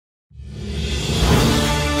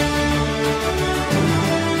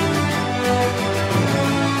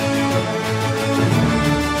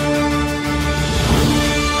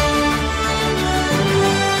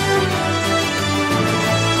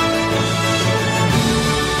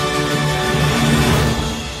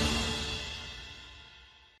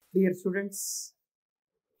Dear students,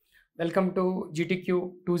 welcome to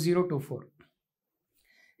GTQ 2024.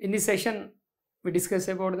 In this session, we discuss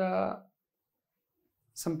about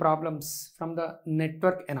some problems from the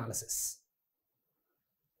network analysis.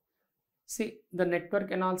 See, the network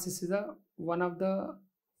analysis is one of the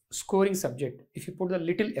scoring subject. If you put the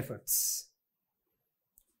little efforts,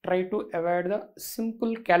 try to avoid the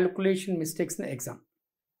simple calculation mistakes in the exam.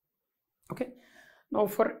 Okay. Now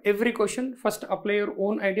for every question, first apply your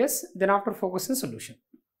own ideas, then after focus on solution.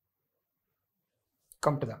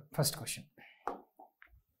 Come to the first question.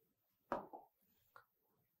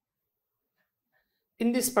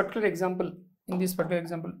 In this particular example,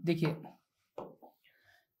 देखिए,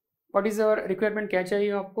 what is our requirement? क्या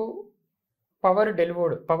चाहिए आपको? Power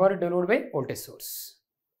delivered by voltage source.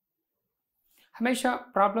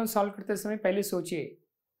 हमेशा problem solve करते समय पहले सोचिए,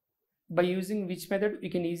 by using which method we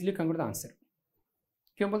can easily conclude the answer.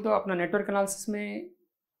 क्यों बोलते हो? अपना नेटवर्क एनालिसिस में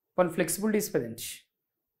one flexibility is present.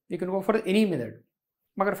 You can go for any method,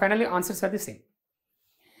 मगर finally answers are the same.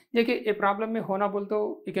 देखिए, ये प्रॉब्लम में होना बोलते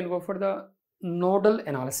हो, you can go for the nodal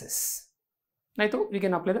analysis. नहीं तो we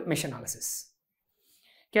can apply the mesh analysis.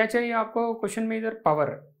 क्या चाहिए आपको? क्वेश्चन में इधर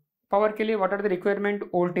पावर के लिए what are the requirement?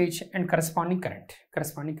 Voltage and corresponding current.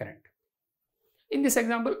 In this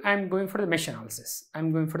example, I am going for the mesh analysis.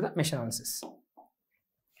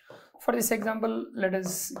 For this example, let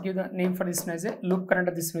us give the name for this one as a loop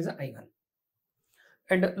current. This one is I1,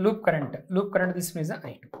 and loop current this one is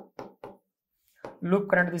I2. Loop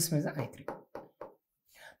current this one is I3.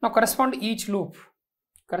 Now correspond each loop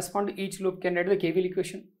can write the KVL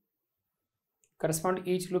equation.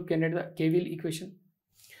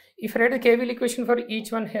 If I write the KVL equation for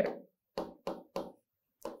each one here,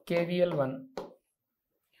 KVL 1.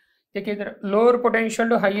 देखिए इधर lower potential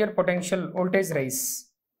to higher potential voltage rise.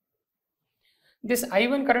 This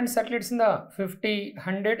I1 current circulates in the 50,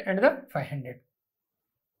 100 and the 500.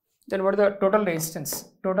 Then what is the total resistance?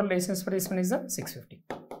 Total resistance for this one is the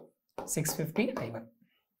 650 I1.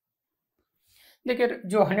 देखिए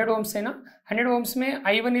जो 100 ohms है ना, 100 ohms में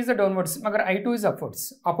I1 is the downwards, मगर I2 is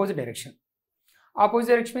upwards, opposite direction.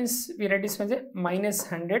 Opposite direction means we write this one as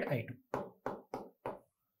minus 100 I2.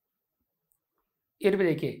 here पे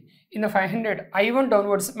देखिए, in the 500 I1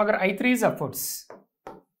 downwards, मगर I3 is upwards,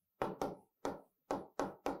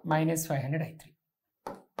 minus 500 I3.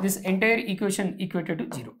 This entire equation equated to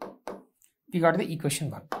 0. We got the equation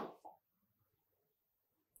 1.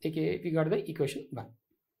 Okay, we got the equation 1.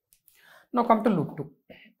 Now come to loop 2.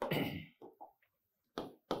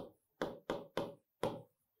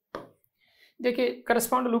 देखिए,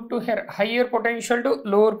 correspond to loop 2 here, higher potential to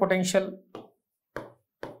lower potential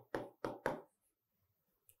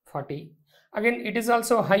 40. Again, it is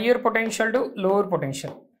also higher potential to lower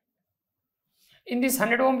potential. In this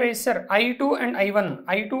 100 ohm resistor, I2 and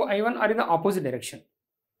I1 are in the opposite direction.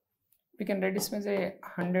 We can write this as a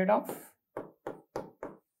 100 of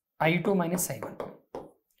I2 minus I1.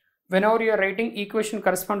 Whenever you are writing equation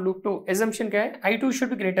correspond loop to, assumption क्या है? I2 should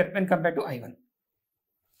be greater when compared to I1.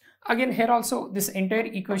 Again here also this entire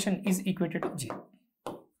equation is equated to 0.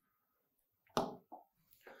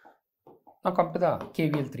 Now come to the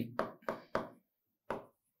KVL 3.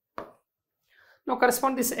 Now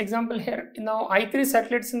correspond this example here. Now I3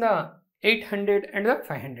 circulates in the 800 and the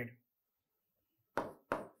 500.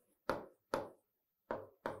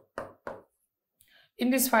 In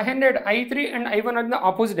this 500, I3 and I1 are in the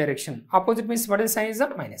opposite direction. Opposite means what is the sign is the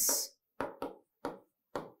minus.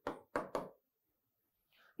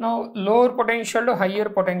 Now lower potential to higher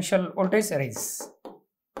potential voltage rise.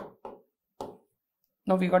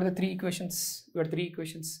 Now we got the three equations.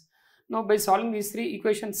 Now by solving these three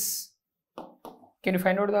equations, can you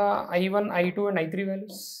find out the I1, I2 and I3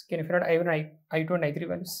 values? I2 and I3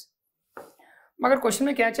 values? मगर question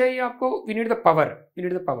में क्या चाहिए आपको? We need the power.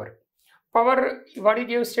 Power, what is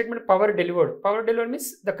your statement? Power delivered. Power delivered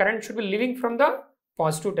means the current should be leaving from the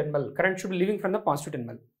positive terminal.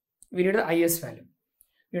 We need the IS value.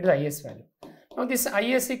 Now this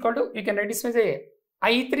IS equal to, we can write this as a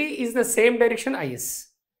I3 is the same direction IS.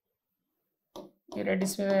 You write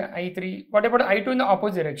this as I3. What about I2 in the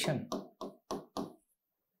opposite direction?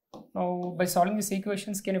 Now by solving these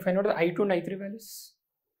equations, can you find out the I2 and I3 values?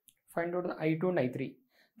 Find out the I2 and I3.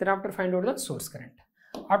 Then after find out the source current.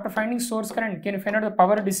 After finding source current, can you find out the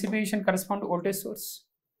power dissipation correspond to voltage source?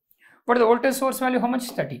 What is the voltage source value? How much?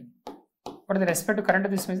 30. What is the respect to current?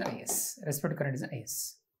 This is IS. Respect to current is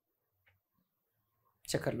IS.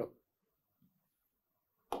 Check कर लो.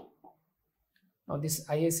 Now this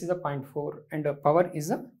IS is a 0.4 and the power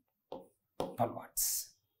is a 12 watts.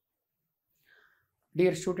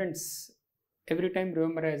 Dear students, every time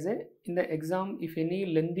remember as a, in the exam, if any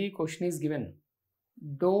lengthy question is given,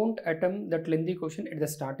 don't attempt that lengthy question at the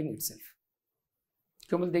starting itself.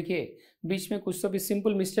 क्यों बोल देखिए बीच में कुछ तो भी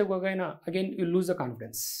simple mistake हो गए ना, again you lose the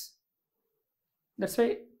confidence. That's why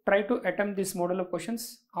try to attempt this model of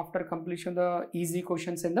questions after completion the easy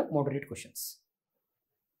questions and the moderate questions.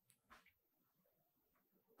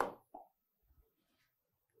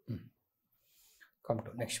 Come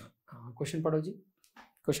to next one. Question पढ़ो जी.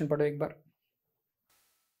 Question पढ़ो एक बार.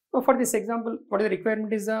 So for this example, what is the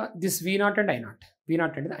requirement is this V0 and I0.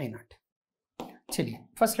 V0 and the I0. चलिए,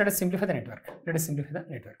 first let us simplify the network. Let us simplify the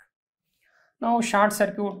network. Now short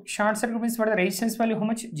circuit. Short circuit means what is the resistance value? How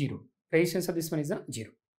much? 0. Resistance of this one is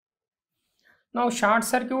 0. Now short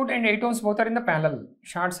circuit and 8 ohms both are in the parallel.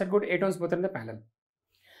 Short circuit 8 ohms both are in the parallel.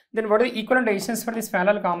 Then what is the equivalent resistance for this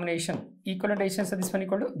parallel combination? Equivalent resistance of this one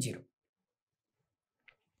equal to 0.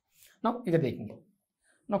 Now इधर देखेंगे.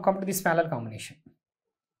 Now come to this parallel combination.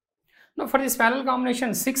 Now for this parallel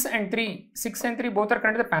combination 6 and 3 both are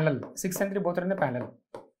connected in the parallel. 6 and 3 both are in the parallel.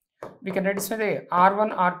 We can write this way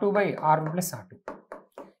R1 R2 by R1 plus R2.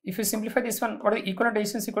 If you simplify this one, what is the equivalent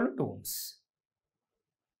resistance equal to 2 ohms.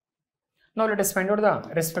 Now let us find out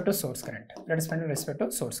the respective source current. Let us find the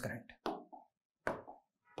respective source current.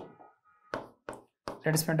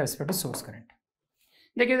 Let us find the respective source current.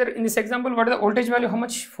 देखिए in this example, what is the voltage value? How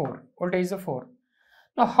much? 4. Voltage is 4.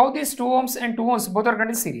 Now how these 2 ohms and 2 ohms both are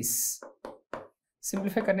connected in series?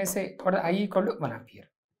 Simplify करने से what is I equal to 1 ampere.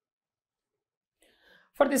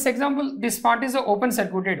 For this example, this part is open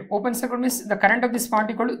circuited. Open circuit means the current of this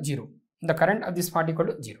part equal to 0. The current of this part equal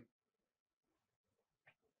to 0.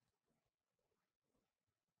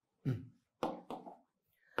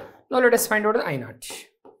 Now let us find out the I0.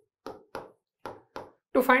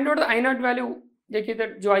 To find out the I0 value, देखिए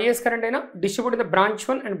इधर जो IS current है ना, distribute in the branch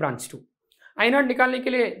 1 and branch 2. I0 निकालने के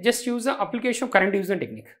लिए just use the application of current division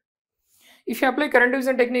technique. If you apply current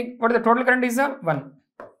division technique, what is the total current is 1.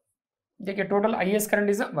 देखिए total IS current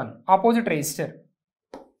is 1. Opposite resistor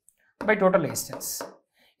by total resistance.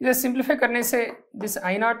 इधर simplify करने से this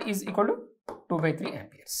I0 is equal to 2 by 3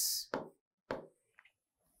 amperes.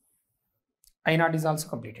 I0 is also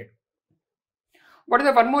completed. What is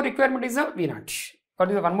the one more requirement is V0. What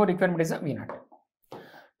is the one more requirement is V0.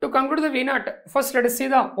 To conclude the V0, first let us see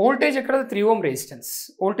the voltage across the 3 ohm resistance.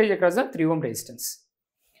 Voltage across the 3 ohm resistance.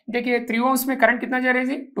 देखिए 3 ohms में current कितना जा रहा है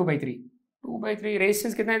जी? 2 by 3. 2 by 3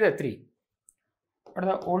 resistance कितना है? 3. But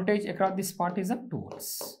the voltage across this part is 2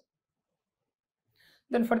 volts.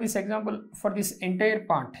 Then for this example, for this entire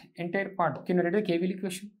part, can you write the KVL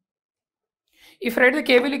equation? If you write the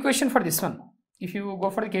KVL equation for this one, if you go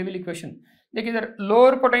for the KVL equation, देखिए इधर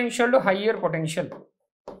lower potential to higher potential.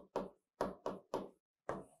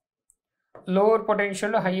 Lower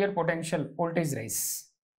potential to higher potential voltage rise.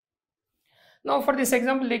 Now for this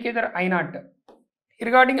example, देखिए इधर I0.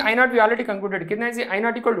 Regarding I0 we already concluded कितना है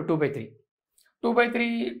I0 equal to 2 by 3. 2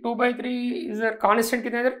 by 3 is a constant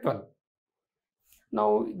कितना है 12.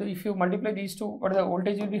 Now if you multiply these two, what the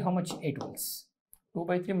voltage will be? How much? 8 volts. 2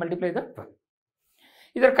 by 3 multiply the 12.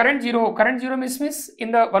 Either current 0 means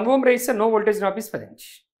in the 1 ohm resistor no voltage drop is present.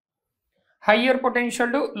 Higher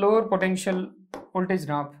potential to lower potential voltage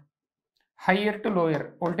drop. Higher to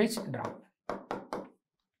lower voltage drop.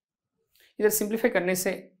 Either simplify करने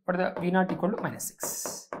से what the V0 equal to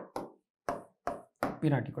 -6.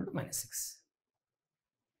 V0 equal to -6.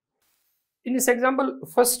 In this example,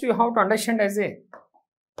 first you have to understand as a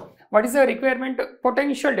what is the requirement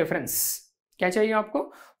potential difference. क्या चाहिए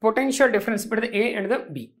आपको? Potential difference between the A and the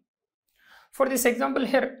B. For this example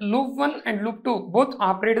here, loop 1 and loop 2 both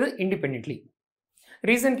operate independently.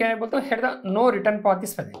 Reason क्या है बोलते हो? Here the no return path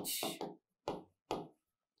is present.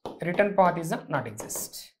 Return path is not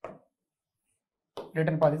exist.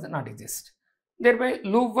 Return path is not exist. Thereby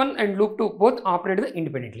loop 1 and loop 2 both operate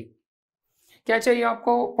independently. क्या चाहिए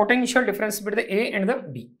आपको? Potential difference between the A and the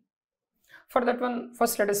B. For that one,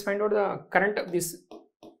 first let us find out the current of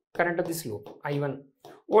this loop I1.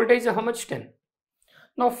 Voltage how much? 10.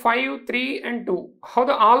 Now 5, 3 and 2. How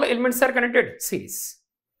the all elements are connected? Series.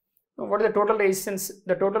 Now what is the total resistance?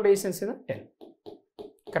 The total resistance is 10.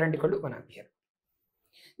 Current equal to 1 ampere.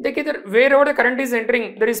 देखिए इधर wherever the current is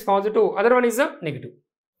entering, there is positive, other one is a negative.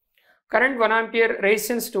 Current 1 ampere,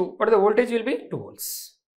 resistance 2. What the voltage will be? 2 volts.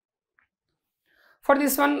 For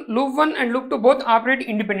this one, loop 1 and loop 2 both operate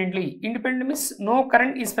independently. Independent means no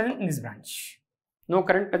current is present in this branch. No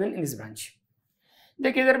current present in this branch.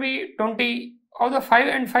 देखिए इधर भी 20. All the 5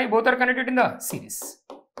 and 5 both are connected in the series.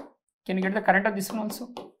 Can you get the current of this one also?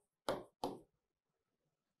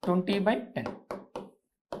 20 by 10.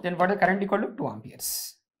 Then what is the current equal to? 2 amperes.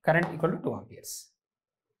 Current equal to 2 amperes.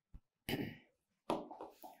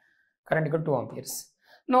 current equal to 2 amperes.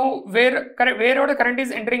 Now wherever the current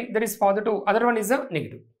is entering, there is positive, other one is a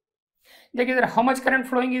negative. देखिए how much current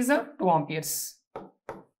flowing is a 2 amperes.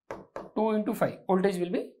 2 into 5, voltage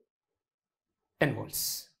will be 10 volts.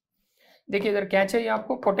 देखिए इधर क्या चाहिए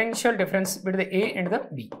आपको, potential difference between the A and the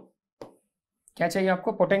B. क्या चाहिए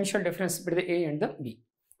आपको, potential difference between the A and the B.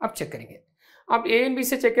 अब चेक करेंगे, आप ए एंड बी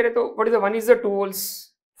से चेक करें तो what is the, one is the 2 volts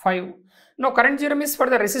 5. No current zero means for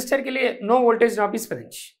the resistor के लिए no voltage drop is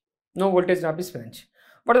present, no voltage drop is present,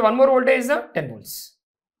 but one more voltage is the 10 volts.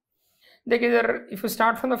 देखिए इधर if you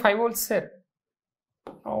start from the 5 volts sir,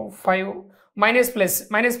 5 minus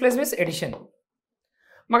plus means addition,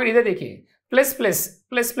 मगर इधर देखिए plus plus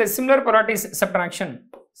plus plus, similar polarities subtraction,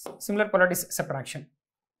 similar polarities subtraction.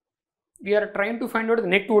 We are trying to find out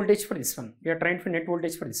the net voltage for this one. We are trying to find net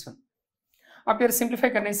voltage for this one. अब यार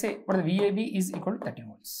simplify करने से what is VAB is equal to 13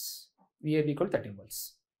 volts. VAB equal to 13 volts.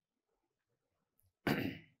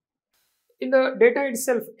 In the data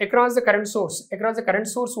itself, across the current source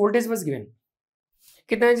voltage was given.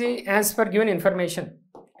 कितना है जी? As per given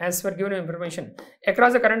information,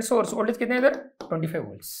 across the current source voltage कितना है इधर? 25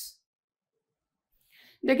 volts.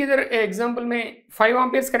 देखिए इधर example में 5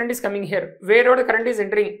 amperes current is coming here, where और the current is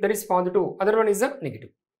entering there is positive, other one is a negative.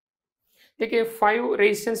 देखिए 5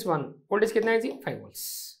 रेजिस्टेंस 1, वोल्टेज कितना है जी? 5 volts.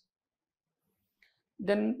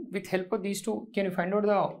 Then with help of these two can you find out the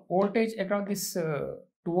voltage across this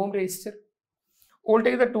 2 ohm resistor.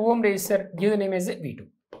 Voltage of the 2 ohm resistor, give the name as V2.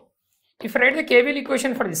 If I write the KVL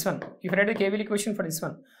equation for this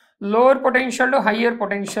one, lower potential to higher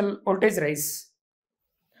potential voltage rise,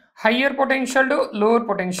 higher potential to lower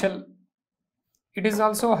potential, it is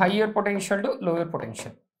also higher potential to lower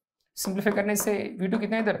potential. Simplify करने से V2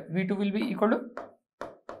 कितना है इधर? V2 will be equal to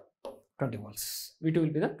 20 volts. V2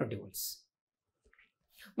 will be the 20 volts.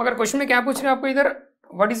 मगर question में क्या पूछ रहे हैं आपको इधर?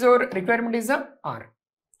 What is your requirement is the R.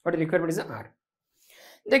 What is requirement is the R.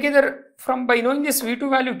 देखिए इधर from by knowing this V2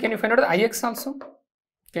 value, can you find out the IX also?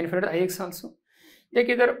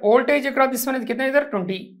 देखिए इधर वोल्टेज अक्रॉस दिस वन कितना इधर?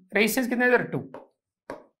 20. रेजिस्टेंस कितना इधर? 2.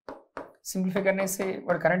 Simplify करने से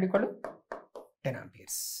what current equal to 10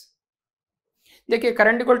 amperes. देखिए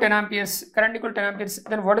current equal 10 amperes,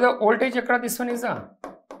 then what is the voltage across this one is the,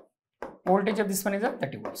 voltage of this one is the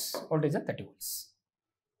 30 volts.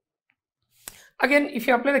 Again if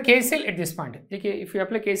you apply the KCL at this point, देखिए if you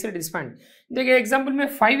apply KCL at this point, देखिए example में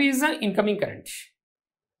 5 is the incoming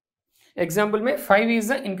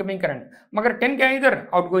current, मगर 10 क्या है इधर?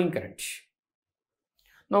 Outgoing current.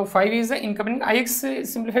 Now 5 is the incoming. IX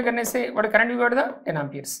simplify करने से what current we got the 10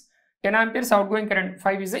 amperes. 10 amperes outgoing current.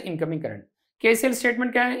 5 is the incoming current. KCL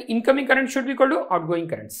statement क्या है? Incoming current should be equal to outgoing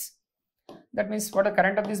currents. That means what the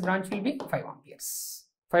current of this branch will be 5 amperes.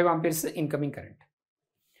 5 amperes is the incoming current.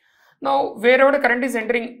 Now wherever the current is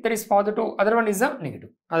entering, there is positive. Other one is a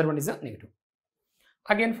negative.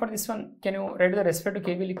 Again for this one, can you write the respect to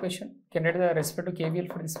KVL equation? Can you write the respect to KVL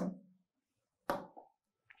for this one?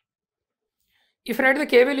 If I write the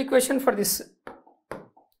KVL equation for this,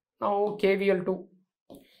 now KVL2.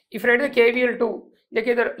 If I write the KVL2,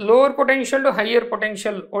 देखिए इधर lower potential to higher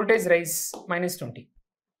potential voltage rise -20.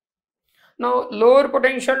 Now lower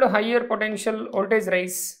potential to higher potential voltage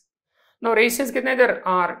rise. Now resistance कितना इधर?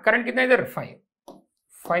 R. Current कितना इधर?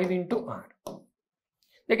 5 into R.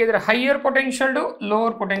 देखिए इधर higher potential to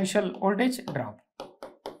lower potential voltage drop.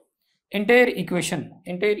 Entire equation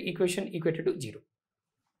equated to 0.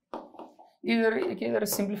 इधर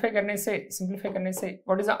simplify करने से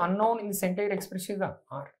what is the unknown in this entire expression is the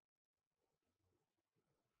R.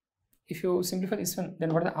 If you simplify this one, then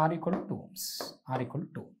what is the R equal to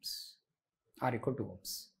 2 ohms.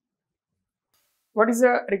 What is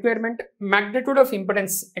the requirement? Magnitude of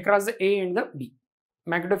impedance across the A and the B.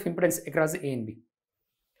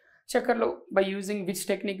 Check कर लो by using which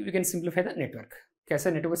technique we can simplify the network.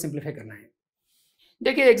 कैसे network को simplify करना है.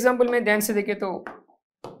 देखिए example में ध्यान से देखें तो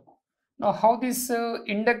now how this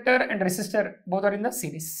inductor and resistor both are in the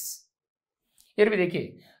series. Here भी देखिए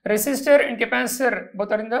resistor and capacitor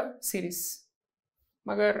both are in the series,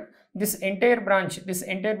 मगर this entire branch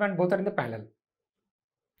both are in the parallel.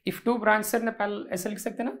 If two branches are in the parallel, ऐसा लिख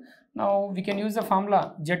सकते हैं ना. Now we can use the formula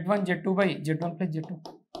Z1 Z2 by Z1 plus Z2.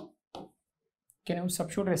 Can you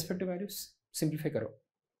substitute respective values? Simplify करो.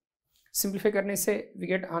 Simplify करने से we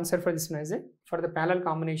get answer for this one as a for the parallel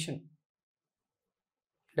combination.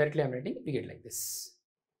 Directly I'm writing, we get like this.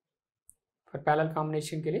 For parallel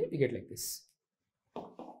combination के लिए we get like this.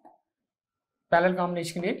 Parallel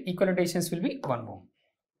combination के लिए equalizations will be 1 ohm.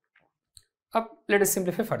 Up, let us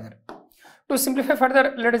simplify further. To simplify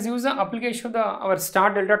further, let us use the application of our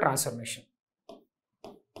star delta transformation.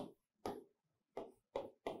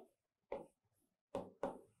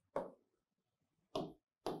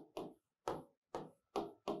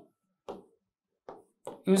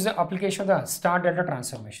 use the application of the star delta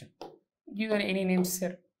transformation. Give any names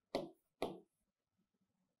here.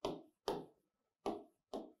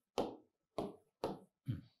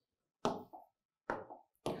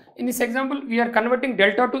 In this example, we are converting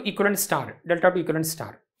delta to equivalent star,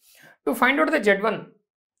 To find out the Z1,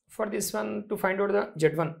 for this one, to find out the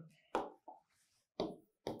Z1,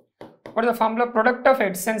 what is the formula? Product of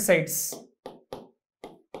adjacent sides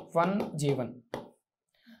 1 J1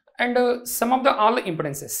 and sum of the all the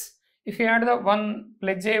impedances. If you add the 1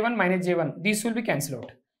 plus J1 minus J1, these will be cancelled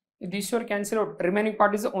out. If these will cancel out, remaining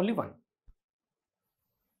part is the only one.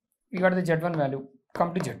 We got the Z1 value.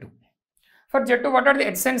 Come to Z2. For Z2, what are the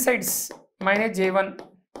adjacent sides? Minus J1.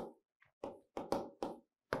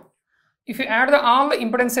 If you add all the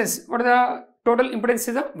impedances, what are the total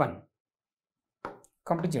impedances of 1?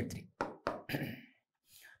 Come to Z3.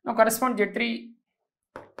 Now correspond Z3,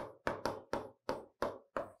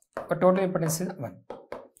 the total impedance is 1.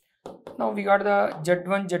 Now we got the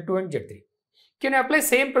Z1, Z2 and Z3. Can you apply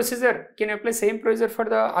same procedure? For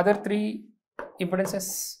the other 3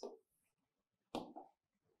 impedances?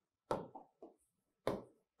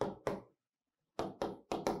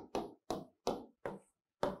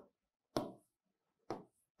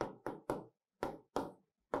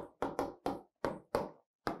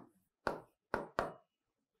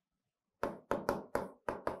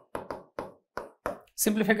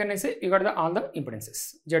 Simplify करने से you got the all the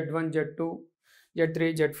impedances Z1, Z2,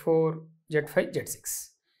 Z3, Z4, Z5, Z6.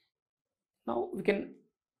 Now we can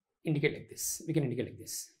indicate like this.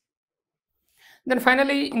 Then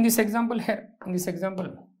finally, in this example here,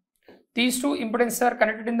 these 2 impedances are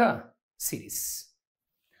connected in the series.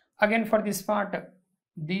 Again for this part,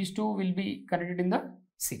 these 2 will be connected in the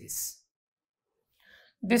series.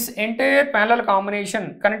 This entire parallel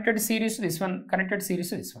combination connected series to this one,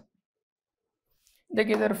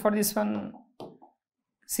 Together for this one,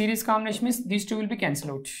 series combination means these 2 will be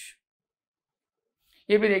cancelled out.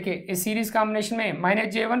 ये भी देखिए, इस series combination में minus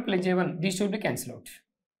J1 plus J1, these 2 will be cancelled out.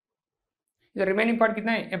 इधर remaining part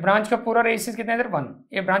कितना है? ये branch का पूरा resistance कितना है इधर 1,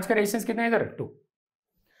 ये branch का resistance कितना है इधर 2.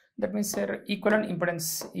 That means sir, equivalent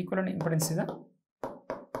impedance is a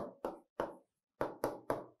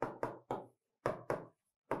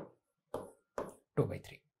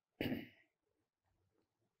 2/3.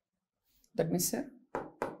 That means sir,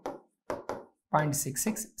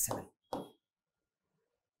 0.667.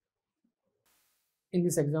 In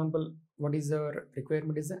this example, what is the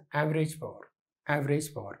requirement is the average power.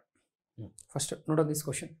 First, note on this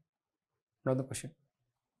question. Let's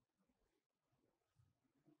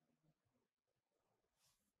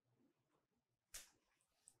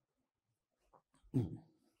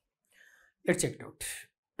check it out.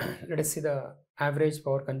 Let us see the average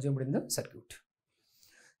power consumed in the circuit.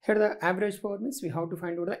 Here the average power means we have to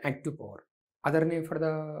find out the active power. Other name for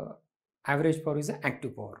the average power is the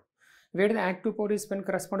active power. Where the active power is when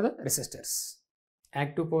correspond to the resistors.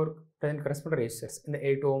 Active power then correspond to resistors in the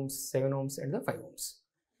 8 ohms, 7 ohms and the 5 ohms.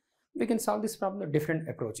 We can solve this problem with different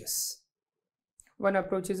approaches. One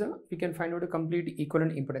approach is we can find out a complete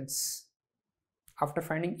equivalent impedance. After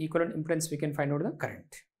finding equivalent impedance, we can find out the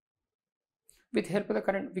current. With help of the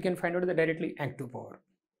current, we can find out the directly active power.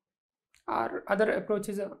 Our other approach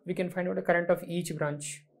is we can find out the current of each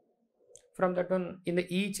branch. From that one, in the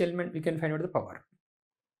each element, we can find out the power.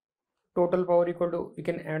 Total power equal to, we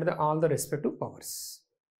can add all the respective powers.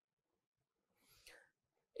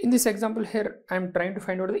 In this example here, I am trying to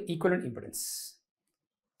find out the equivalent impedance.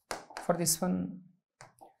 For this one,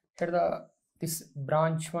 here this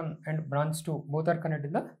branch 1 and branch 2 both are connected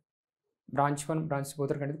in the branch 1, branch 2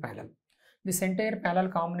 both are connected parallel. This entire parallel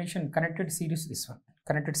combination connected series this one.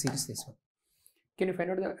 Can you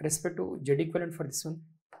find out the respective Z equivalent for this one?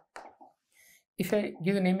 If I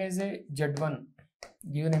give the name as a Z1,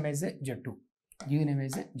 give the name as a Z2, give the name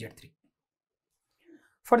as a Z3.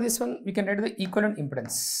 For this one, we can write the equivalent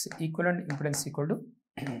impedance. Equivalent impedance equal to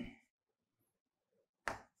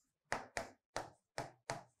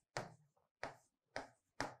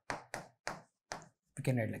we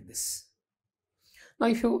can write like this. Now,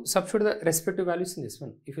 if you substitute the respective values in this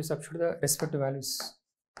one,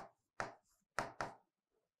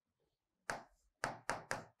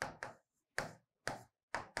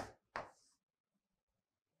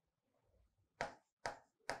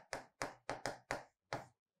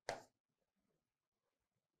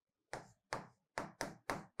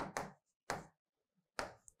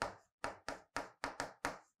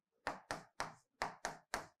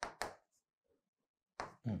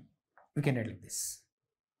 we can write like this.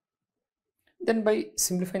 Then by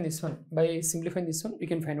simplifying this one, we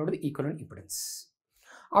can find out the equivalent impedance.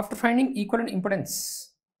 After finding equivalent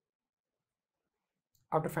impedance,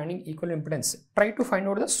 after finding equivalent impedance, try to find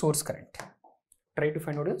out the source current. Try to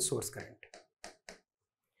find out the source current.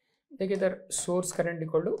 Together, source current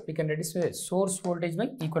equal to, we can reduce the source voltage by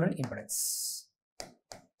equivalent impedance.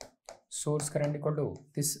 Source current equal to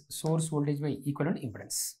this source voltage by equivalent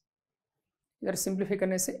impedance. Here simplify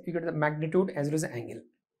करने से we get the magnitude as well as the angle.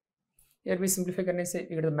 Here we simplify करने से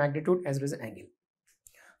we get the magnitude as well as the angle.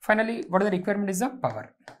 Finally, what is the requirement is the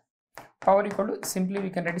power. Power equal to, simply we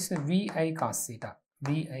can reduce the VI cos theta.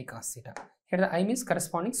 VI cos theta. Here the I means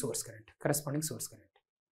corresponding source current. Corresponding source current.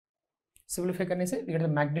 Simplify करने से we get the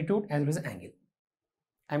magnitude as well as the angle.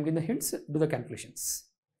 I am giving the hints. Do the calculations.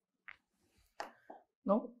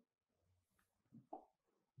 Now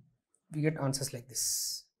we get answers like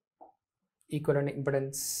this: equivalent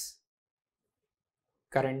impedance,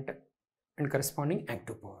 current, and corresponding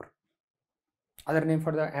active power. Other name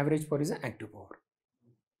for the average power is active power.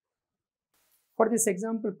 For this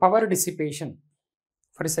example, power dissipation.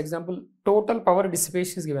 For this example, total power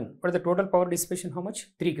dissipation is given. What is the total power dissipation? How much?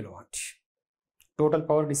 3 kilowatt. Total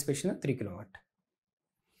power dissipation is 3 kilowatt.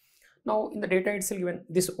 Now in the data itself given,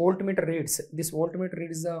 this voltmeter reads. This voltmeter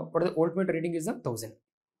reads the, what is the voltmeter reading is the 1000.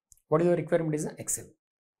 What is the requirement is the XL.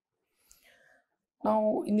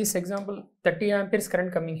 Now in this example, 30 amperes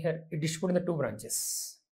current coming here. It distributed in the two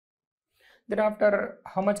branches. Thereafter,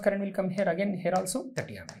 how much current will come here? Again, here also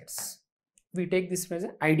 30 amperes. We take this as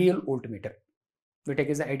an ideal voltmeter. We take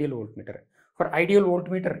as an ideal voltmeter. For ideal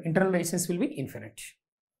voltmeter, internal resistance will be infinite.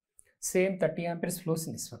 Same 30 amperes flows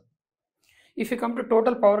in this one. If you come to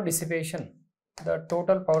total power dissipation, the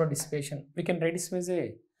total power dissipation, we can write this as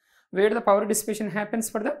a, where the power dissipation happens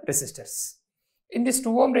for the resistors. In this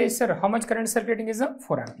 2 ohm resistor, how much current circulating is the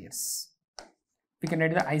 4 amperes. We can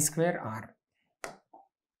write the I square R.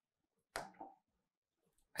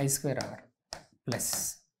 I square R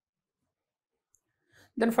plus.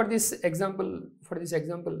 Then for this example,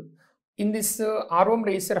 in this R ohm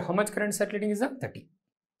resistor, how much current circulating is the 30.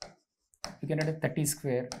 You can add 30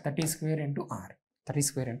 square into R. 30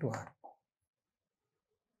 square into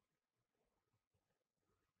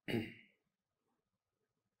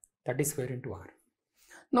R.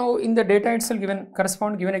 Now in the data itself given,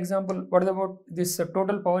 given example, what about this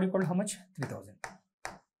total power equal to how much? 3000.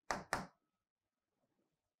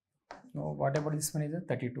 Now what about this one is a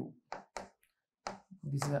 32.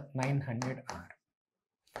 This is a 900 R.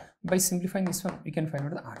 By simplifying this one, we can find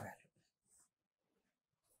out the R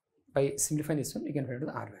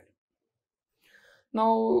value.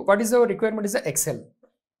 Now what is our requirement is the XL.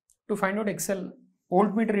 To find out XL,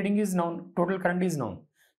 voltmeter reading is known, total current is known.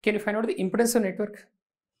 Can you find out the impedance of network?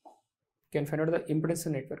 Can you find out the impedance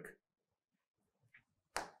of network?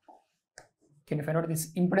 Can you find out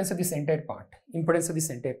this impedance of this entire part? Impedance of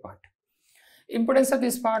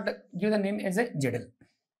this part, give the name as a ZL.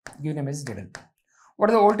 What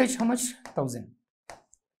is the voltage? How much? 1000.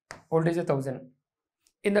 Voltage is 1000.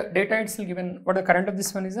 In the data itself given, what the current of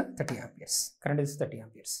this one is a 30 amperes. Current is 30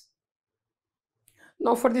 amperes.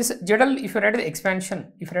 Now for this ZL, if you write the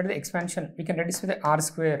expansion, we can write this with the R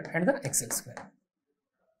square and the XL square.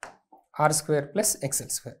 R square plus XL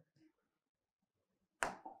square.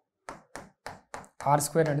 R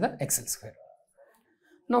square and the XL square.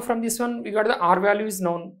 Now from this one, we got the R value is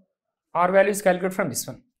known. R value is calculated from this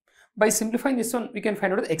one. By simplifying this one, we can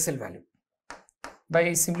find out the XL value.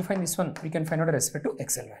 By simplifying this one, we can find out the respect to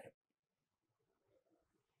XL value.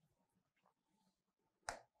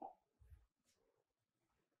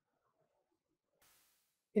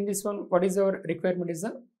 In this one, what is our requirement is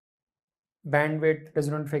the bandwidth,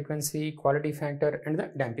 resonant frequency, quality factor, and the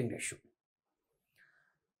damping ratio.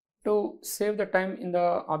 To save the time in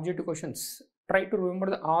the objective questions, try to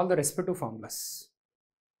remember all the respective formulas.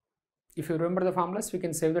 If you remember the formulas, we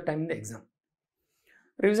can save the time in the exam.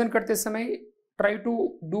 Revision करते समय, try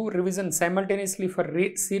to do revision simultaneously for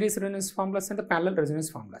series resonance formulas and the parallel resonance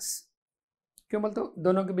formulas. क्यों बोलते हो?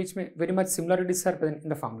 दोनों के बीच में very much similarities are present in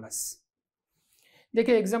the formulas.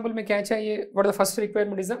 देखिए example में क्या चाहिए, what the first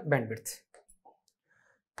requirement is the bandwidth.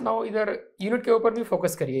 Now इधर यूनिट के ऊपर भी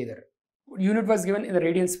फोकस करिए. इधर unit was given in the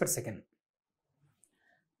radians per second.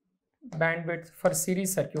 Bandwidth for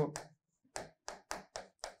series circuit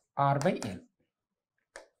R by L.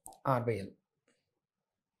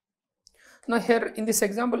 Now here in this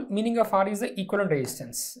example, meaning of R is the equivalent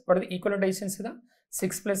resistance. What is the equivalent resistance?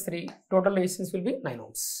 6 plus 3, total resistance will be 9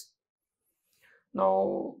 ohms.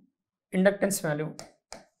 Now inductance value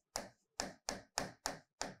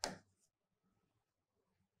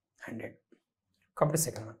 100. Come to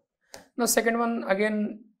second one. Now second one,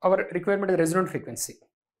 again our requirement is resonant frequency.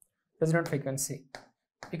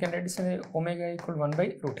 We can write this as omega equal 1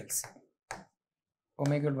 by root LC.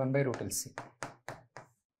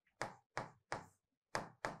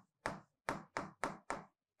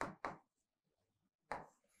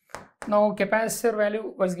 Now capacitor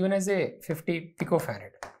value was given as a 50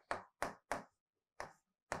 picofarad.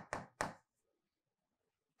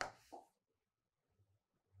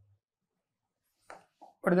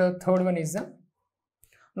 But the third one is the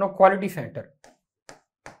now quality factor.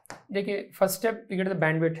 देखिए first step we get the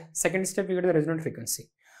bandwidth, second step we get the resonant frequency.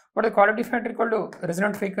 What the quality factor equal to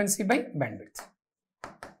resonant frequency by bandwidth.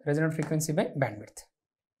 Resonant frequency by bandwidth.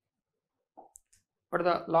 But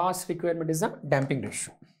the last requirement is the damping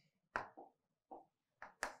ratio.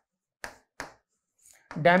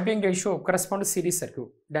 Damping ratio corresponds to series circuit.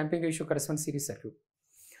 Damping ratio corresponds to series circuit.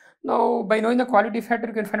 Now, by knowing the quality factor,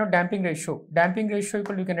 you can find out damping ratio. Damping ratio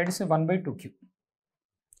equal you can write as 1 by 2q.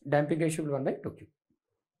 Damping ratio equal 1 by 2q.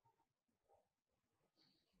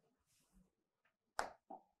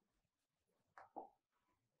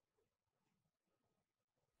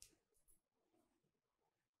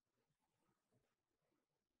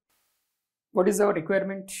 What is our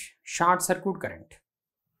requirement? Short circuit current.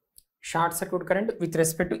 Short circuit current with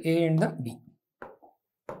respect to A and the B.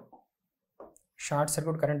 Short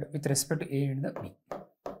circuit current with respect to A and the B.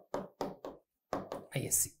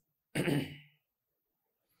 ISC.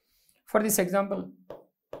 For this example,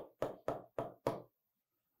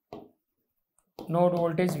 node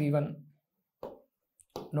voltage V1,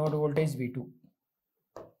 node voltage V2.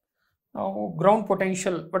 Now ground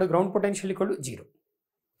potential, what is ground potential equal to 0.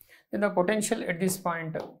 Then the potential at this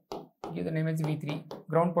point, give the name as V3,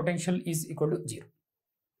 ground potential is equal to 0.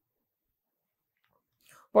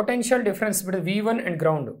 Potential difference between V1 and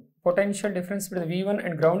ground, potential difference between V1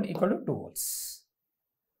 and ground equal to 2 volts.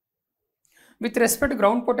 With respect to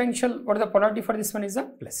ground potential, what is the polarity for this one is a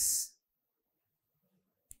plus.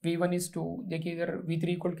 V1 is 2, देखिए इधर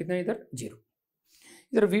V3 equal कितना है इधर 0.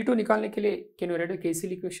 इधर V2 निकालने के लिए can you write the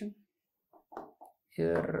KCL equation?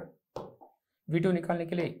 इधर V2 निकालने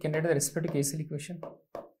के लिए can you write the respect to KCL equation?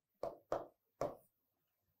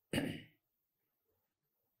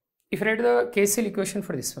 If you write the KCL equation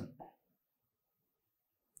for this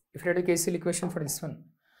one,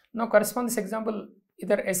 now correspond this example,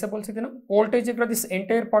 इधर ऐसा बोल सकते हैं ना, voltage across this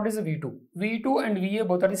entire part is V2. V2 and VA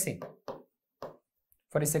both are the same.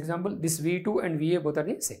 For this example, this V2 and VA both are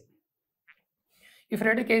the same. If you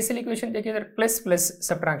write the KCL equation, देखिए इधर plus plus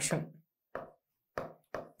subtraction,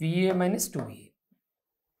 VA minus 2VA.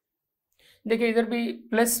 देखिए इधर भी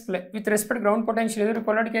plus with respect to ground potential, इधर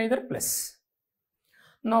polarity क्या है इधर plus.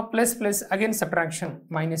 Now plus plus again subtraction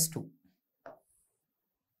minus 2.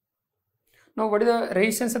 Now what is the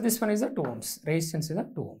resistance of this one is the 2 ohms. Resistance is the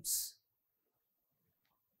 2 ohms.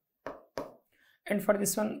 And for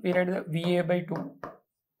this one we write the VA by 2.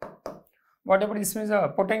 Whatever this one is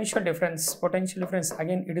a potential difference. Potential difference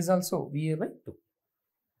again it is also VA by 2.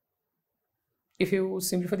 If you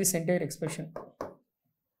simplify this entire expression,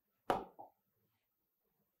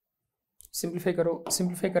 simplify करो,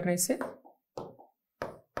 simplify करने से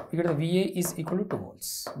you get the VA is equal to 2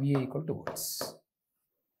 volts. VA equal to 2 volts.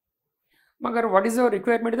 Magar what is our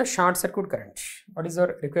requirement of the short circuit current? What is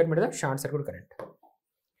our requirement of the short circuit current?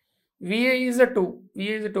 VA is a 2.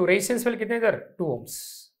 VA is a 2. Resistance value कितने इधर 2 ohms.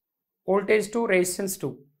 Voltage 2, resistance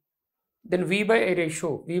 2. Then V by I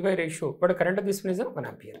ratio. V by ratio. But current of this one is a 1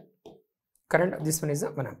 ampere. Current of this one is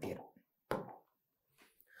a 1 ampere.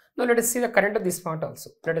 Now let us see the current of this part also.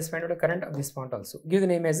 Let us find out the current of this part also. Give the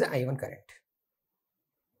name as the I1 current.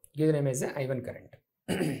 Give the name as the I1 current.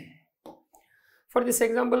 For this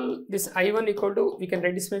example, this I1 equal to, we can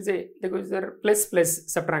write this as a, because there plus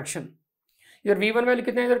plus subtraction. Your V1 value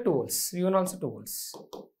कितना इधर 2 volts. V1 also 2 volts.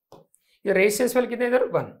 Your resistance value कितना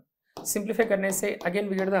इधर 1. Simplify करने से again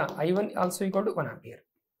we get the I1 also equal to 1 ampere.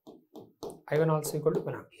 I1 also equal to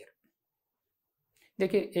 1 ampere.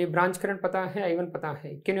 देखिए a branch current पता है, I1 पता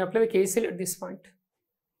है. Can you apply the KCL at this point?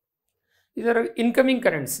 इधर incoming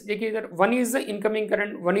currents. देखिए इधर one is the incoming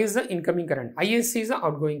current, one is the incoming current. ISC is the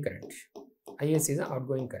outgoing current. ISC is the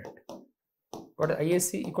outgoing current. What is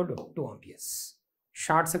ISC equal to 2 amperes.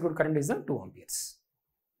 Short circuit current is the 2 amperes.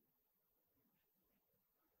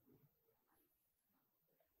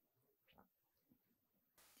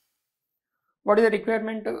 What is the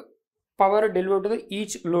requirement? Power delivered to the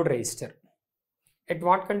each load resistor. At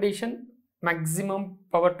what condition? Maximum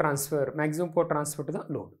power transfer to the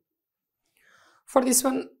load. For this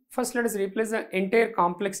one, first let us replace the entire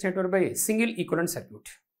complex network by a single equivalent circuit.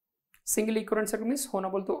 Single equivalent circuit means होना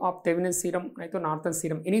बोल तो आप Thevenin's theorem नहीं तो Norton's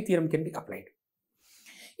theorem, any theorem can be applied.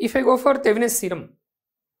 If I go for Thevenin's theorem,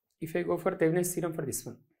 for this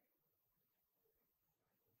one,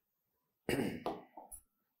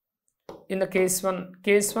 in the case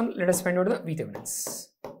 1, let us find out the V Thevenin's.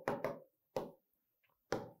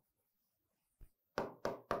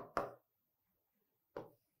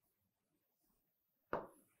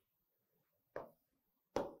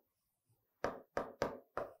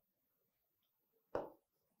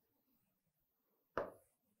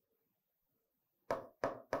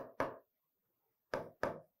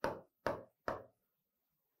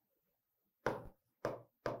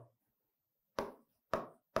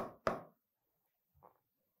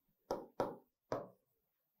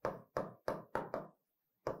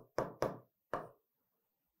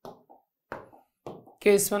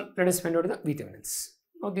 Case 1, let us find out the VThevenins.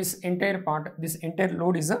 Now this entire part, this entire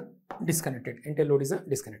load is disconnected. Entire load is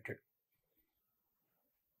disconnected.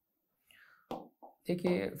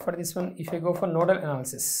 Okay, for this one, if you go for nodal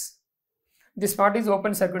analysis, this part is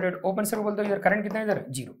open circuited. Open circuit बोलते इधर current कितना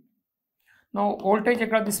इधर 0. Now voltage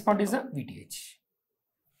across this part is VTH.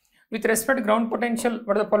 With respect to ground potential,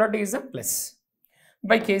 what the polarity is plus.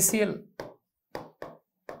 By KCL,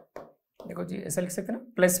 देखो जी ऐसा लिख सकते हैं ना,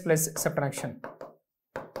 plus plus subtraction.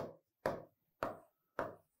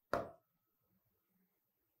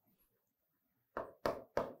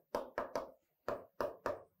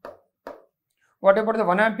 What about the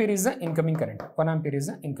 1 ampere is the incoming current? 1 ampere is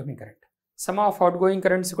the incoming current. Sum of outgoing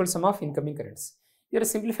currents equal sum of incoming currents. ये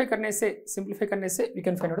simplify करने से we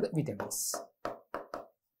can find out the VThevenins.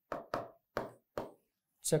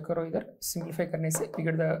 Check करो इधर, simplify करने से we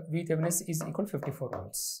get the VThevenins is equal 54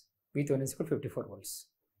 volts. VThevenins equal 54 volts.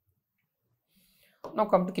 Now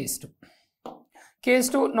come to case 2. Case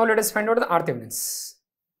 2, now let us find out the RThevenins.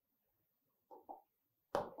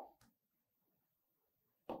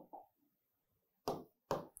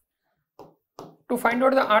 To find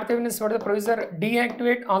out the RThevenins, what the provisor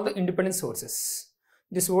deactivate all the independent sources.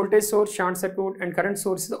 This voltage source short circuit and current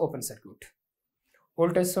source is the open circuit.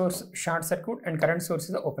 Voltage source short circuit and current source is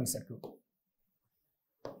the open circuit.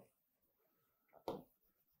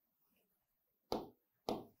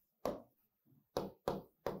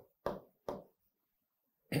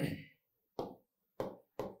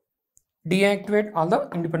 Deactivate all the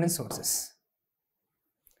independent sources.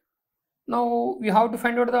 Now we have to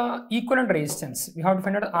find out the equivalent resistance. We have to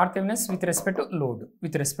find out the RThevenins with respect to load.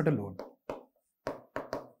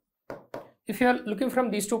 If you are looking from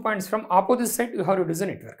these 2 points, from opposite side you have to reduce the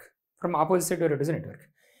network. From opposite side you have to reduce the network.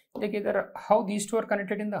 Like either how these two are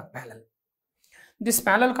connected in the parallel. This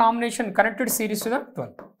parallel combination connected series to the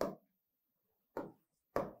 12.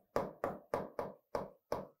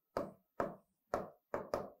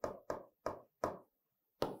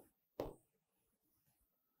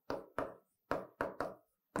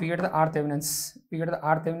 We get the RThevenins. We get the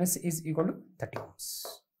RThevenins is equal to 30 ohms.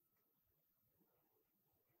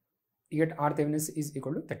 We get RThevenins is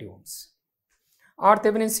equal to 30 ohms.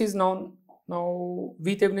 RThevenins is known. Now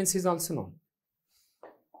VThevenins is also known.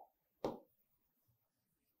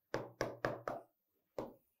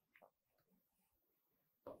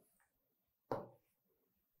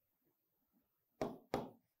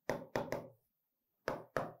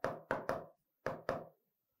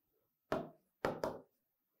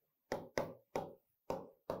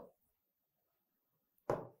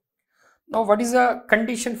 Now, what is the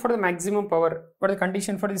condition for the maximum power? What is the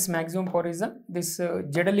condition for this maximum power is this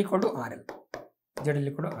ZL equal to RL. ZL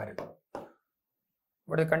equal to RL.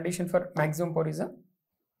 What is the condition for maximum power is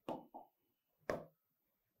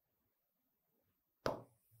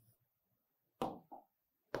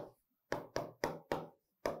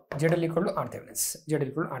ZL equal to RThevenins. ZL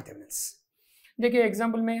equal to RThevenins. देखिए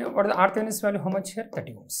example में what is the RThevenins value? How much here?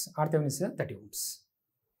 30 ohms. RThevenins is 30 ohms.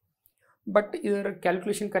 But इधर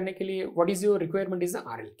calculation करने के लिए what is your requirement is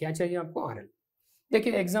RL. क्या चाहिए आपको? RL.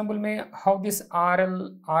 देखिए एग्जांपल में how this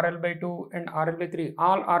RL by 2 and RL by 3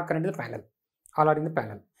 all are connected in the parallel. All are in the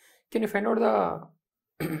parallel. Can you find out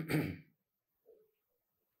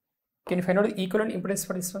the equivalent impedance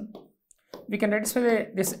for this one? We can write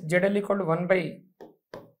this ZL equal to 1 by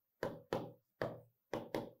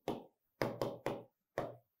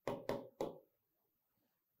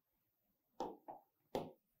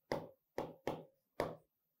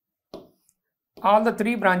all the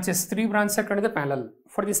three branches are connected to the parallel.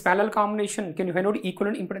 For this parallel combination, can you find out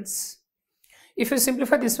equivalent impedance? If you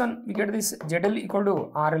simplify this one, we get this ZL equal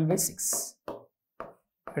to RL by 6.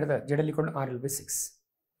 Get the ZL equal to RL by 6.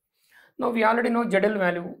 Now we already know ZL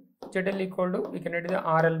value. ZL equal to, we can write the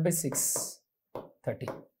RL by 6, 30.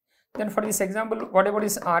 Then for this example, what about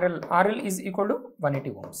this RL? RL is equal to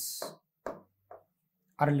 180 ohms.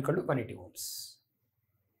 RL equal to 180 ohms.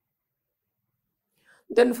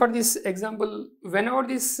 Then for this example, whenever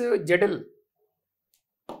this ZL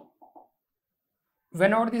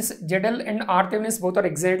and RThevenins both are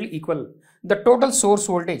exactly equal, the total source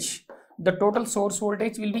voltage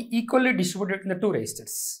will be equally distributed in the two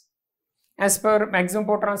resistors. As per maximum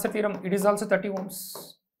power transfer theorem, it is also 30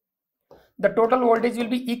 ohms. The total voltage will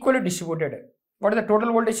be equally distributed. What is the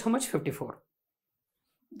total voltage? How much? 54.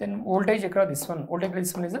 Then voltage across this one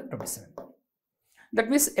is 27. That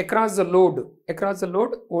means across the load,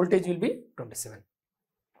 voltage will be 27.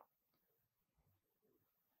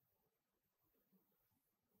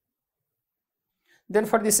 Then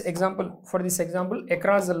for this example,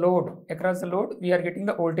 across the load, we are getting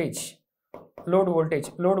the voltage, load voltage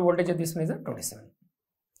of this one is 27.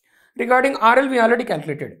 Regarding RL, we already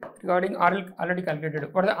calculated. Regarding RL, already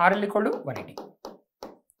calculated. What is the RL equal to 180?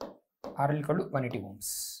 RL equal to 180 ohms.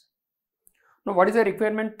 Now, what is the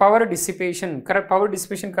requirement? Power dissipation. Correct. Power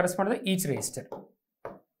dissipation corresponds to each resistor.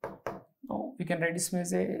 Now, we can write this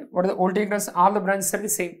as a, what is the voltage across all the branches are the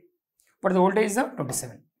same. What is the voltage is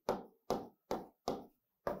 27.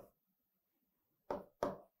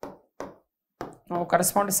 Now,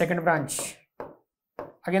 correspond to second branch.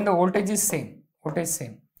 Again, the voltage is same. Voltage is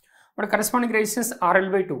same. But corresponding resistance RL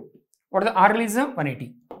by 2. What is the RL is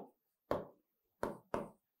 180.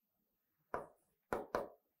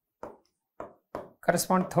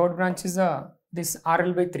 Correspond third branch is this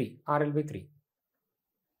RL by 3. RL by 3.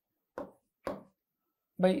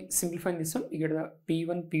 By simplifying this one, we get the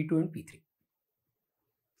P1, P2 and P3.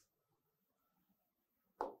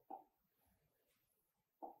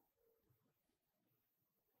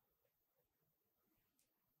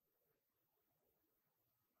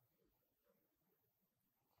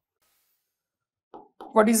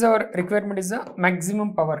 What is our requirement is the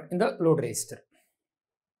maximum power in the load resistor.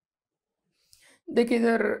 To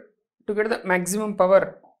get the maximum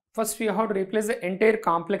power, first we have to replace the entire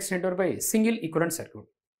complex network by single equivalent circuit.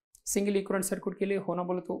 Single equivalent circuit के लिए होना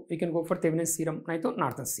बोले तो we can go for Thevenin's theorem, नहीं तो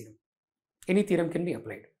Norton's theorem. Any theorem can be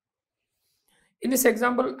applied. In this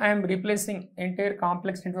example, I am replacing entire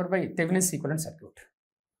complex network by Thevenin's equivalent circuit.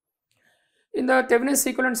 In the Thevenin's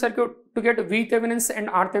equivalent circuit, to get V Thevenin's and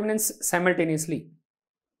R Thevenin's simultaneously,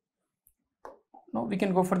 now we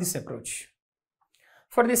can go for this approach.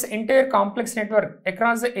 For this entire complex network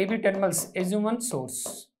across the AB terminals, assume one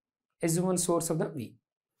source of the V.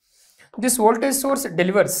 This voltage source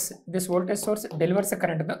delivers the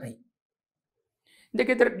current of the I.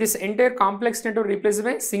 This entire complex network replaced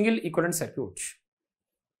by single equivalent circuit.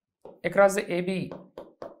 Across the AB,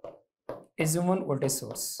 assume one voltage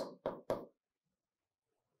source.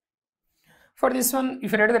 For this one,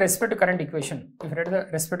 if you write the respect to current equation,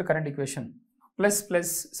 plus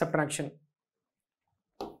subtraction.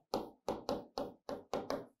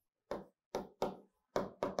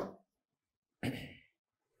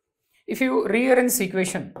 If you rearrange this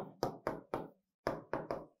equation,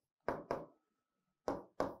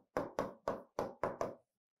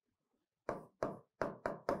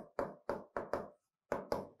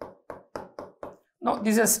 now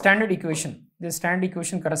this is a standard equation. This standard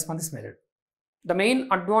equation corresponds to this method. The main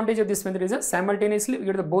advantage of this method is that simultaneously we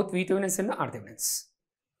get the both V Thevenins and the R Thevenins.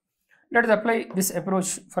 Let us apply this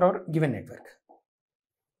approach for our given network.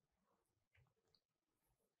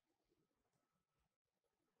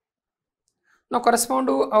 Now correspond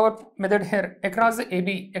to our method here, across the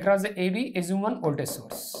AB, assume one voltage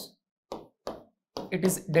source. It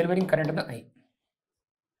is delivering current of the I.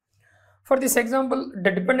 For this example, the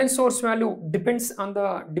dependent source value depends on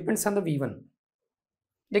the V1.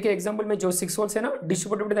 देखिए example में जो 6 volts है ना,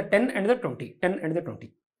 distributed with the 10 and the 20.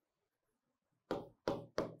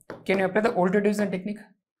 Can you apply the voltage division technique?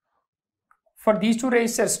 For these two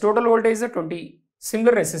resistors, total voltage is 20.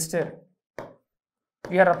 Similar resistor,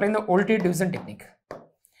 we are applying the voltage division technique.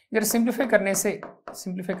 इधर simplify करने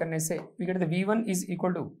से we get the V1 is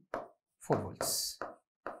equal to 4 volts.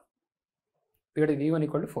 We get the V1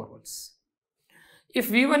 equal to 4 volts. If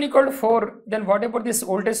V1 equal to 4, then what about this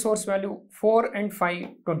voltage source value? 4 and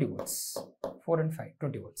 5, 20 volts. 4 and 5,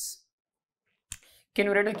 20 volts. Can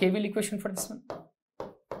you write the KVL equation for this one?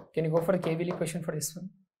 Can you go for the KVL equation for this one?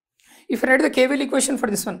 If you write the KVL equation for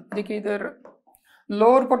this one, either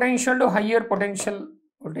lower potential to higher potential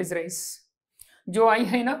voltage rise. जो I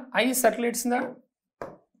है ना, I circulates in the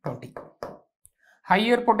 20.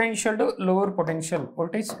 Higher potential to lower potential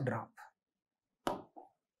voltage drop.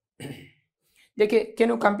 देखिए, can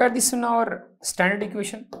you compare this in our standard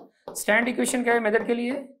equation? Standard equation क्या है method के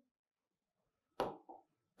लिए?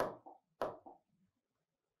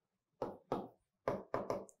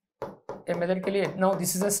 A method के लिए, now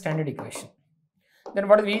this is a standard equation. Then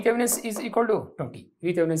what is V Thevenin is equal to 20.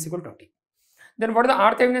 V Thevenin is equal to 20. Then what is the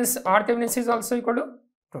R Thevenin? R Thevenin is also equal to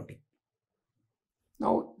 20.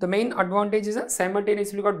 Now the main advantage is that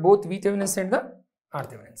simultaneously we got both V Thevenin and the R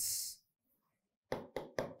Thevenin.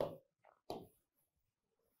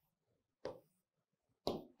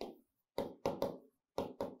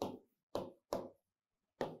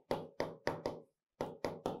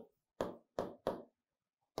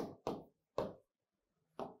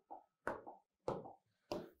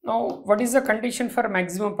 Now, what is the condition for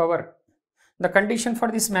maximum power? The condition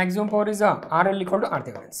for this maximum power is RL equal to R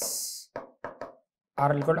Thevenin.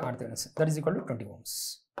 RL equal to R Thevenin. That is equal to 20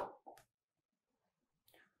 ohms.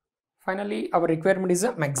 Finally, our requirement is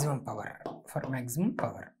a maximum power. For maximum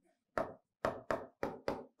power,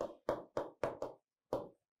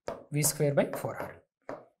 V square by 4RL.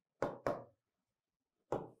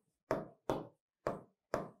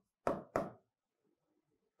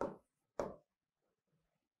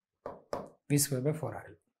 V square by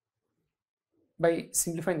 4RL. By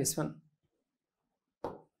simplifying this one,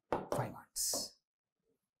 5 marks.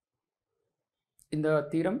 In the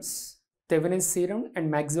theorems, Thevenin's theorem and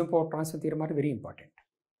maximum power transfer theorem are very important.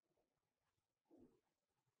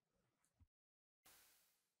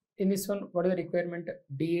 In this one, what is the requirement?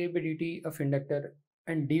 dA by dt of inductor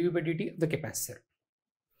and dV by dt of the capacitor.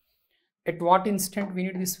 At what instant we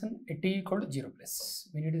need this one? At t equal to 0 plus.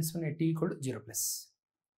 We need this one at t equal to 0 plus.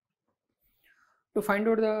 To find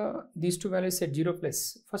out these two values at 0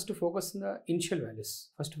 plus, first to focus on the initial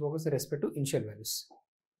values. First to focus with respect to initial values.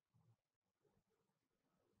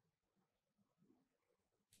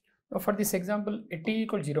 Now for this example, at t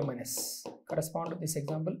equal 0 minus, correspond to this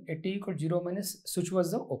example, at t equal 0 minus, switch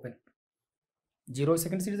was the open. 0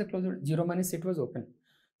 seconds it is the closed, 0 minus it was open.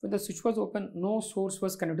 When the switch was open, no source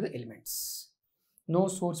was connected to the elements. No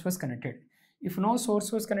source was connected. If no source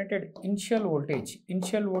was connected, initial voltage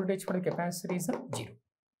for the capacitor is 0.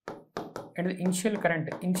 And the initial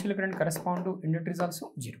current correspond to inductor is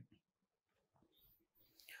also 0.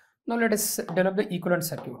 Now let us develop the equivalent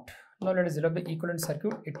circuit. At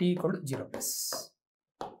t equal to 0 plus.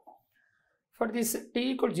 For this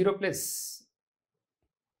t equal 0 plus,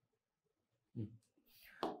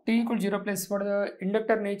 for the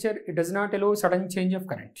inductor nature, it does not allow sudden change of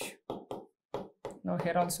current. Now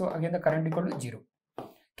here also again the current equal to 0.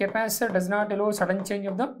 Capacitor does not allow sudden change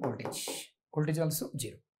of the voltage. Voltage also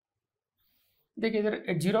 0. Either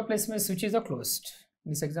at 0 plus means switch is closed.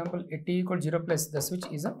 In this example, at t equal 0 plus, the switch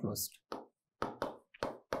is closed.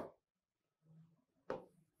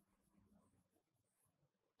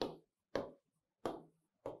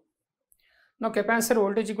 Now capacitor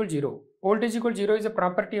voltage equal 0. Voltage equal 0 is a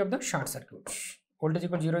property of the short circuit.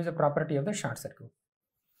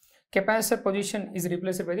 Capacitor position is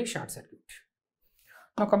replaced by the short circuit.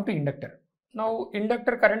 Now come to inductor. Now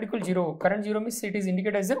inductor current equal 0. Current 0 means it is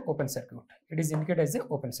indicated as an open circuit.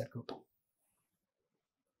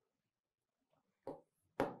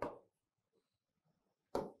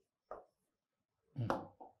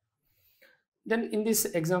 Then in this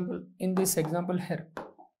example here,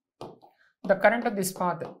 the current of this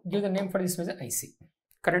path, give the name for this as IC.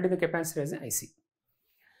 Current in the capacitor is IC.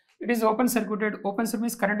 It is open circuited. Open circuit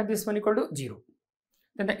means current of this one equal to 0.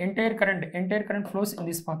 Then the entire current flows in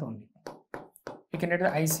this path only. We can write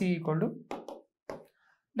the IC equal to.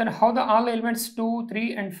 Then how the all elements 2,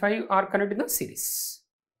 3 and 5 are connected in the series.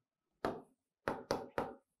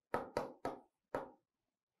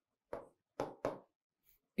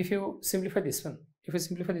 If you simplify this one,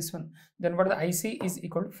 then what the IC is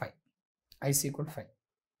equal to 5.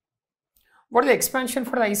 What is the expansion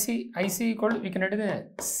for the IC? IC equal to, we can write the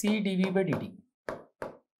C dV by dt.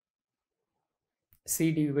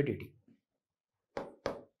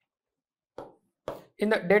 In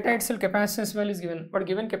the data itself, capacitance value is given. But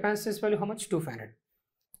given capacitance value, how much? 2 farad.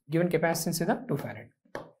 Given capacitance is 2 farad.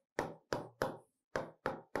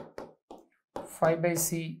 5 by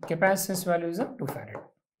C, capacitance value is 2 farad.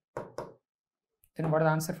 Then what is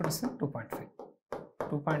the answer for this? 2.5.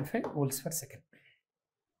 2.5 volts per second.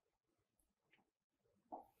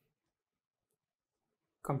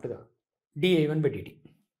 Come to the dA1 by dt.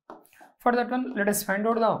 For that one, let us find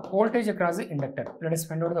out the voltage across the inductor.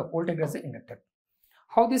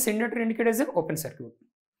 How this inductor indicated as an open circuit.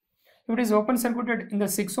 If it is open circuited in the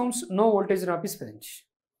 6 ohms, no voltage drop is present.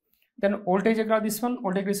 Then voltage across this one,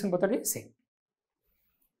 both are the same.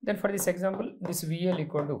 Then for this example, this VL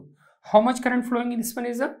equal to, how much current flowing in this one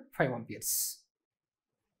is 5 amperes.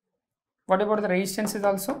 What about the resistance is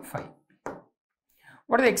also 5.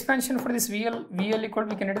 What is the expansion for this VL? VL equal to,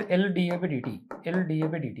 we can write L dA by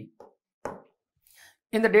dt.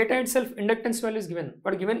 In the data itself, inductance value is given,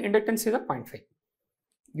 but given inductance is 0.5.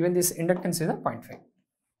 Given this inductance is 0.5.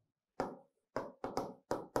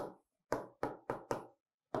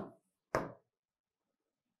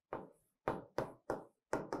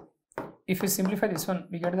 If you simplify this one,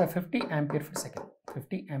 we get the 50 ampere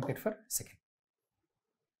per second.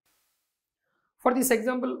 For this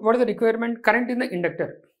example, what is the requirement current in the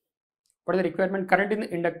inductor?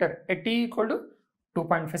 At t equal to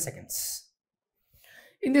 2.5 seconds.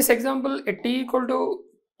 In this example, at t equal to,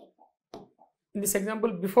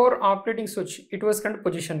 before operating switch, it was current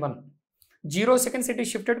position 1. 0 seconds it is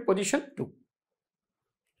shifted to position 2.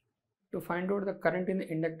 To find out the current in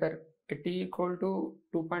the inductor at t equal to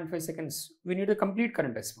 2.5 seconds, we need a complete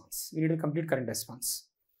current response.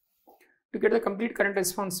 To get the complete current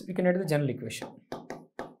response, we can write the general equation.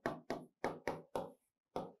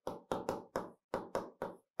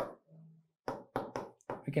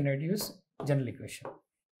 we can reduce general equation.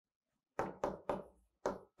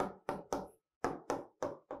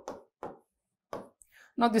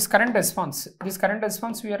 Now this current response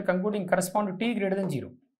we are concluding correspond to t greater than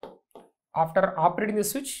 0. After operating the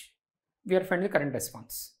switch, we are finding the current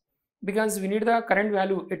response because we need the current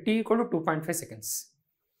value at t equal to 2.5 seconds.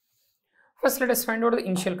 First, let us find out the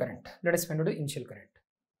initial current.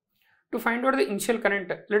 To find out the initial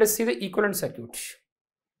current, let us see the equivalent circuit.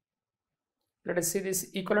 Let us see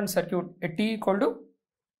this equivalent circuit at t equal to,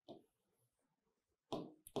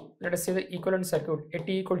 let us see the equivalent circuit at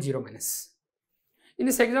t equal to 0 minus. In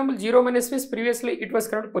this example, 0 minus means previously it was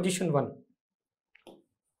connected to position 1.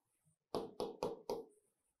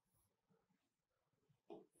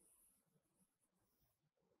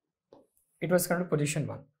 It was connected to position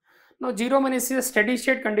 1. Now 0 minus is a steady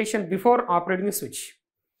state condition before operating the switch.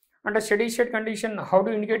 Under steady state condition, how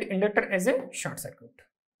to indicate inductor as a short circuit?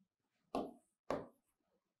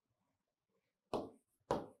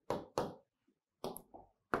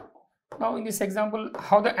 Now in this example,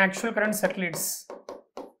 how the actual current circulates?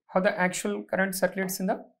 In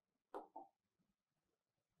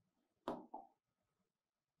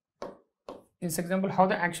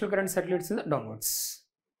the downwards.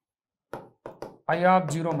 I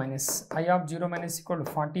of 0 minus equal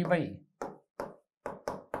to 40 by,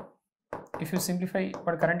 if you simplify,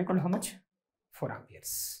 what current equal to how much? 4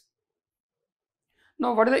 amperes.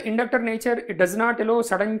 Now what is the inductor nature? It does not allow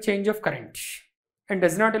sudden change of current and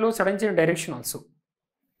does not allow sudden change of direction also.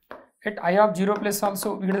 At I of 0 plus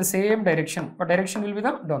also we get the same direction, but direction will be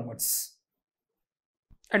the downwards.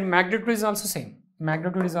 And magnitude is also same.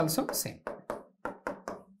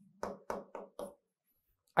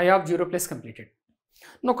 I of 0 plus completed.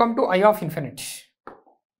 Now come to I of infinite.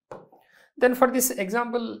 Then for this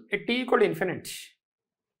example, at t equal to infinite,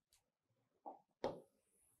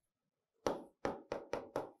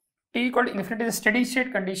 is a steady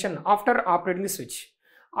state condition after operating the switch.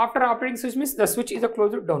 After operating switch means the switch is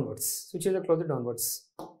closed downwards.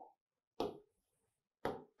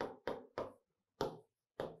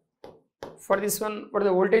 For this one, what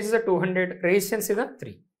the voltage is 200, resistance is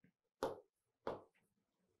 3.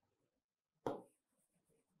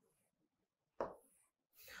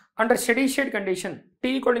 Under steady state condition,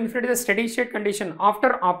 t equal to infinity is a steady state condition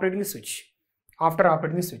after operating the switch.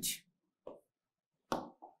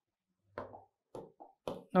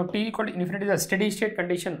 Now t equal to infinity is a steady state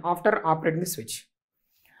condition after operating the switch.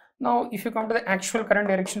 Now if you come to the actual current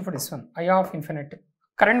direction for this one, I of infinite,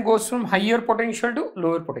 current goes from higher potential to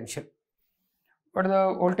lower potential. What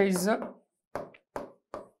the voltage is?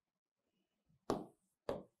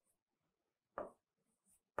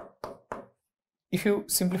 If you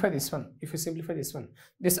simplify this one,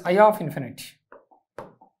 this I of infinite,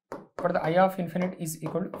 but the I of infinite is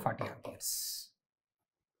equal to 40 amperes.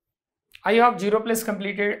 I of 0 plus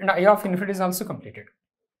completed and I of infinite is also completed.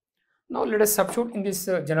 Now let us substitute in this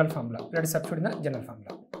general formula.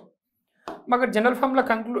 But general formula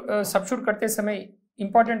substitute करते समय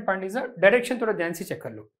important point is direction थोड़ा ध्यान से check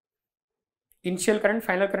कर लो. Initial current,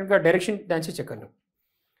 final current का direction ध्यान से check कर लो.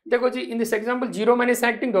 देखो जी, in this example 0 minus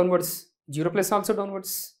acting downwards, 0 plus also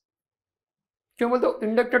downwards. क्यों बोलते हो?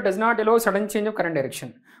 Inductor does not allow sudden change of current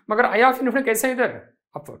direction. मगर I of infinite कैसा है इधर?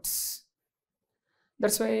 Upwards.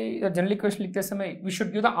 That's why the general equation लिखते समय we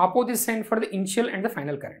should give the opposite sign for the initial and the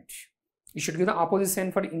final current. You should give the opposite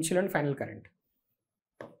sign for the initial and final current.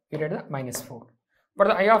 We get the -4. But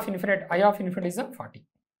the I of infinite is a 40.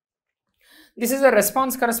 This is a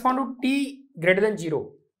response correspond to t greater than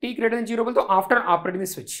 0. t greater than 0 बोले तो after operating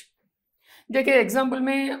the switch. देखिए example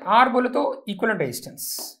में R बोले तो equivalent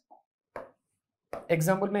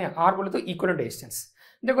resistance.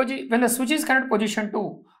 देखो जी, when the switch is connected position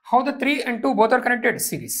 2, how the 3 and 2 both are connected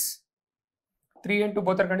series. But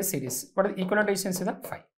the equivalent resistance is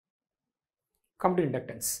 5. Come to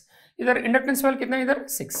inductance. इधर inductance value कितना है इधर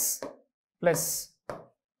 6 plus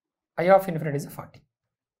I of infinite is 40.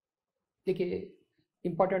 देखिए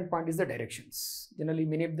important point is the directions. Generally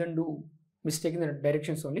many of them do mistake in the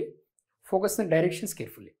directions only. Focus on directions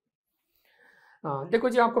carefully. देखो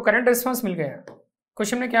जी, आपको current response मिल गया.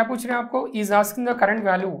 Question में क्या पूछ रहे हैं आपको? Is asking the current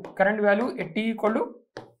value at T equal to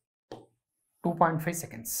 2.5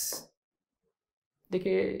 seconds.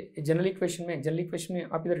 देखिए जनरल इक्वेशन में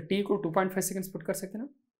आप इधर टी को 2.5 सेकेंड्स पुट कर सकते हैं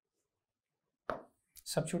ना.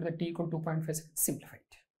 सब्स्टिट्यूट द टी को 2.5 सेकेंड, सिंप्लीफाइड.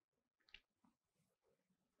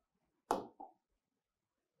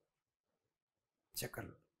 चेक कर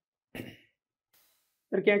लो.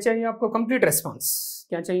 फिर क्या चाहिए आपको? Complete response.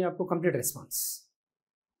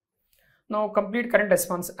 Now complete current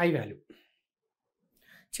response I value.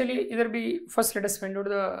 चलिए इधर भी first let us find out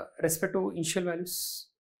the respect to initial values.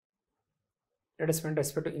 Let us find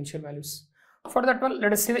respect to initial values. For that one,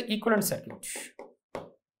 let us see the equivalent circuit.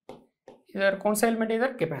 इधर कौन सा element है?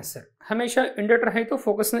 इधर capacitor. हमेशा inductor है तो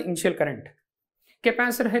focus on initial current,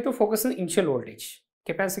 capacitor है तो focus on initial voltage.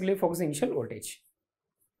 Capacitor के लिए फोकस इनिशियल वोल्टेज.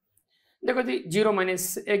 देखो जी 0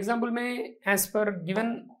 माइनस एग्जाम्पल में as per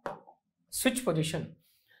given switch position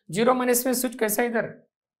 0 minus में स्विच कैसा है? इधर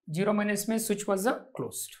 0 माइनस में switch was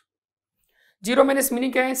closed. 0 minus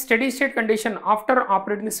meaning क्या है? Steady state condition after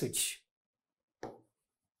operating the switch.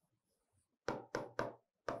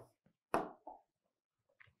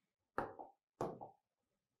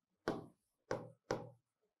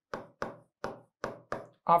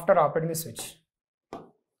 After operating the switch.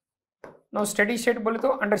 Now steady state बोले तो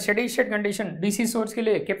under steady state condition DC source के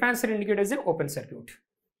लिए capacitor indicate as a open circuit.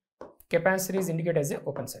 Capacitor is indicate as a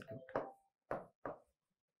open circuit.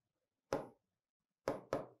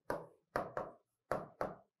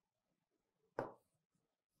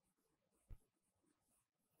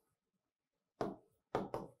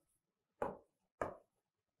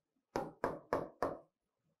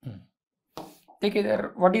 देखिए इधर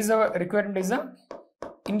what is the requirement is the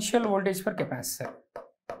initial voltage for capacitor.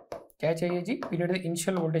 क्या चाहिए जी? We need the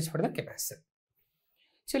initial voltage for the capacitor.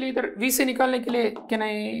 चलिए इधर V से निकालने के लिए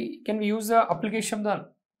can we use the application the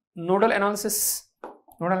nodal analysis.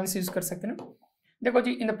 Nodal analysis use कर सकते हैं ना. देखो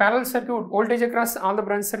जी in the parallel circuit voltage across all the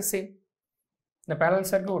branches are same. The parallel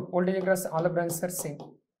circuit voltage across all the branches are same.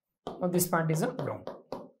 Now this point is a ground.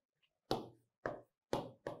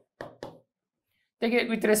 देखिए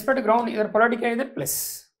with respect to ground इधर polarity क्या है? इधर plus.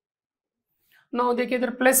 Now देखिए इधर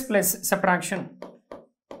plus plus subtraction.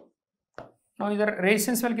 Now इधर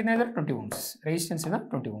resistance value कितना है? इधर 20 ohms. रेजिस्टेंस इधर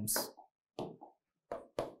 20 ohms.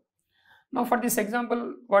 Now for this example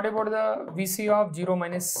what about the VC of 0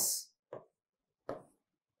 minus.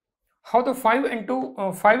 How the 5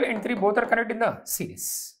 and 3 both are connected in the series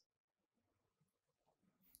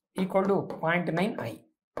equal to 0.9 I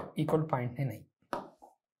equal to 0.9 I.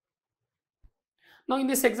 Now in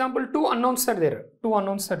this example two unknowns are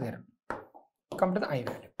there. Come to the I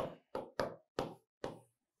value.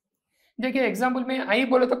 देखिए example में I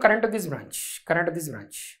बोले तो current of this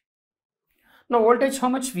branch. Now voltage how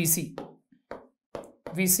much?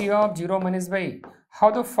 VC of 0 minus by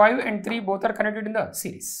how the 5 and 3 both are connected in the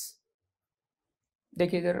series.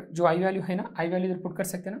 देखिए इधर जो I value है ना, I value इधर पुट कर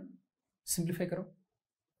सकते हैं ना. सिंप्लीफाई करो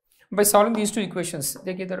by solving these two equations.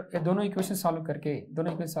 देखिए इधर दोनों इक्वेशन सॉल्व करके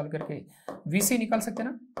VC निकाल सकते हैं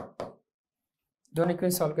ना. दोनों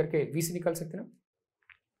इक्वेशन सॉल्व करके VC निकाल सकते हैं ना.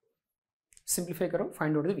 सिंप्लीफाई करो,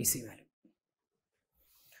 find out the VC value.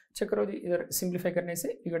 Check करो जी इधर सिंप्लीफाई करने से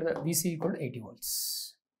we get the VC equal 80 volts.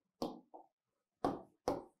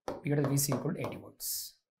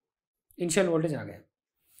 Initial voltage आ गया.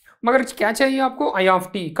 मगर क्या चाहिए आपको? I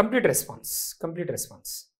of t. Complete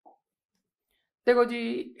response. देखो जी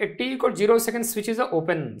t equal 0 second switch is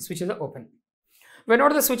open.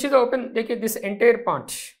 Whenever the switch is open देखिए this entire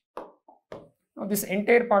part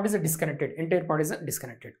is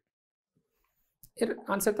disconnected. फिर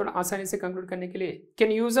आंसर थोड़ा आसानी से कंक्लूड करने के लिए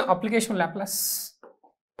can use application Laplace.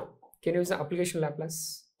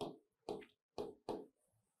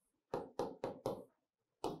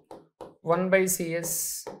 1/CS.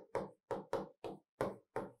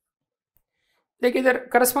 देखिए इधर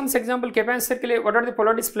करस्पॉन्ड्स एग्जांपल कैपेसिटर के लिए what are the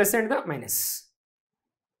polarities plus and the minus.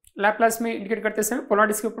 Laplace में इंडिकेट करते समय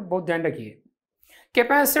पोलैरिटीज के ऊपर बहुत ध्यान रखिए.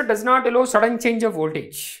 Capacitor does not allow sudden change of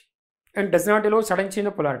voltage and does not allow sudden change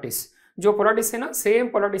of polarities. जो पोलैरिटीज है ना सेम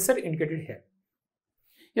पोलैरिटीज आर इंडिकेटेड है.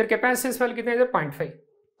 यार कैपेसिटेंस वैल्यू कितना है? इधर 0.5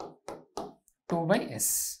 2/S.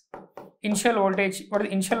 Initial voltage what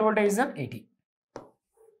is initial voltage? 80.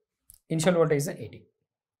 Initial voltage 80.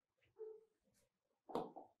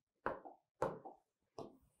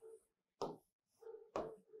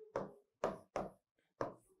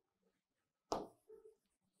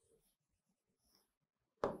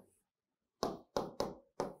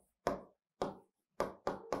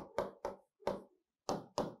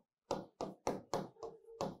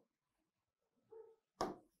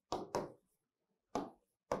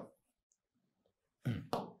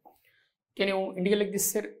 Can you indicate like this,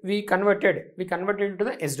 sir? We converted into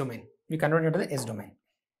the S domain.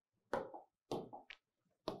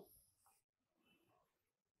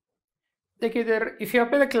 देखिए इधर if you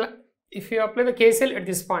apply the KCL at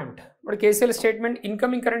this point, but KCL statement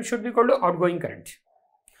incoming current should be equal to outgoing current.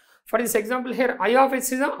 For this example here, I of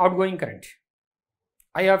S is the outgoing current.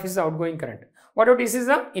 What about this is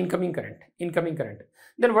the incoming current.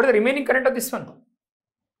 Then what is the remaining current of this one?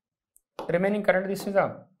 Remaining current, this is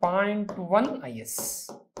a 0.1 IS.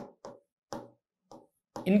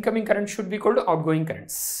 Incoming current should be equal to outgoing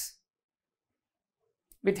currents.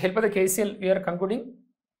 With help of the KCL, we are concluding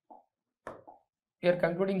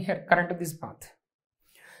here current of this path.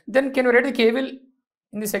 Then can you write the KVL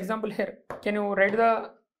in this example here? Can you write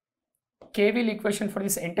the KVL equation for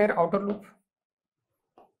this entire outer loop?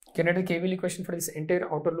 Can you write the KVL equation for this entire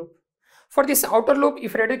outer loop? For this outer loop,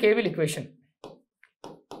 if you write the KVL equation,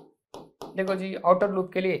 देखो जी outer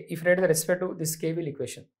loop के लिए if write the respect to this KVL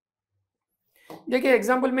equation, देखिए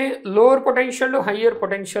example में lower potential to hire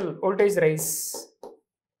potential voltage rise,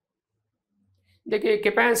 देखिए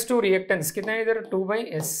capacitive reactance कितना है इधर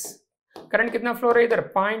 2/s, current कितना फ्लो रहा है इधर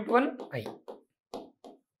 0.1 I.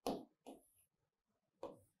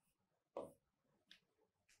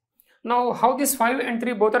 Now how this 5 and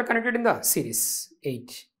 3 both are connected in the series?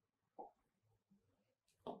 8.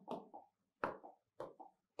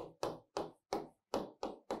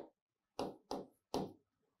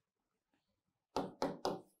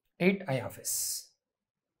 I of s.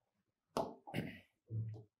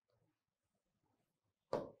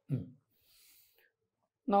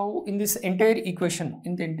 Now in this entire equation,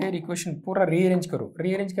 पूरा rearrange करो.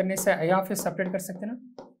 Rearrange करने से I of s separate कर सकते ना?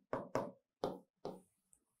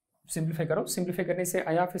 Simplify करो. Simplify करने से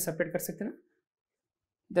I of s separate कर सकते ना?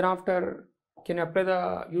 Then after, can you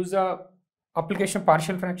use the application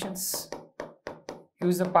partial fractions?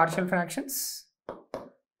 Use the partial fractions.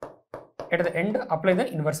 At the end, apply the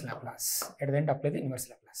inverse Laplace.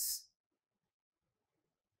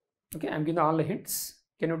 Okay, I'm giving all the hints.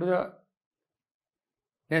 Can you do the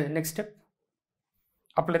next step?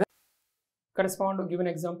 Apply the correspond to given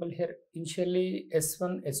example here. Initially,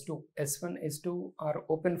 S1, S2 are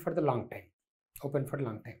open for the long time.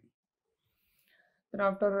 Then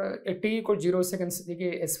after a t equal 0 seconds,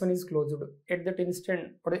 S1 is closed. At that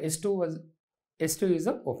instant, what S2 is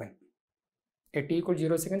open. At t equal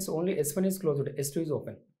 0 seconds, only S1 is closed, S2 is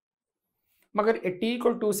open. Magar at t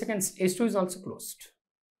equal 2 seconds, S2 is also closed.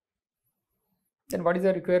 Then what is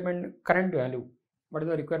the requirement? Current value. What is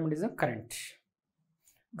the requirement is the current.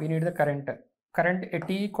 We need the current at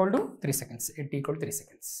t equal to 3 seconds.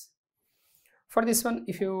 For this one,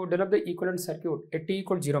 if you develop the equivalent circuit at t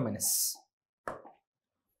equal 0 minus.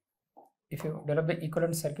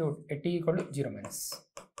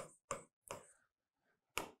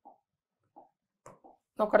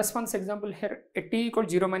 Now corresponds example here, at t equal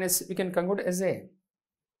 0 minus, we can conclude as a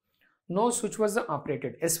no switch was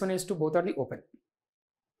operated. S1, S2 both are the open.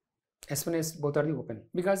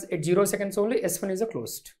 Because at 0 seconds only S1 is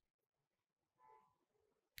closed.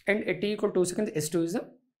 And at t equal 2 seconds S2 is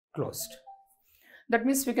closed. That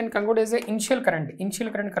means we can conclude as a initial current.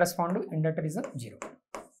 Correspond to inductor is 0.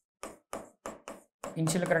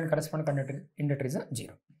 Inductor is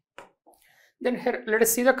 0. Then here let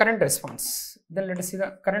us see the current response.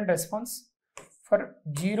 For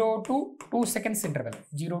 0 to 2 seconds interval.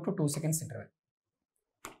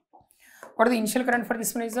 What is the initial current for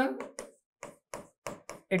this one is at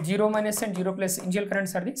 0 minus and 0 plus initial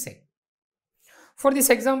currents are the same. For this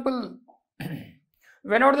example,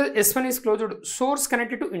 whenever the S1 is closed, source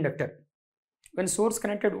connected to inductor. When source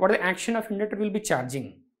connected, what the action of inductor will be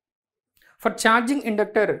charging. For charging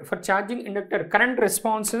inductor, current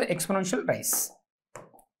response is exponential rise.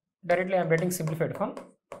 Directly I am writing simplified form.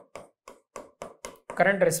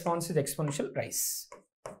 Current response is exponential rise.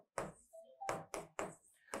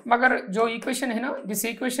 मगर जो equation है ना, this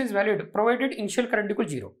equation is valid provided initial current equal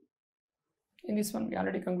 0. In this one we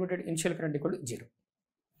already concluded initial current equal to 0.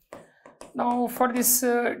 Now for this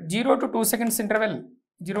 0 to 2 seconds interval,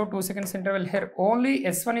 here only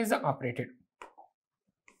S1 is operated.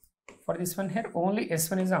 For this one here only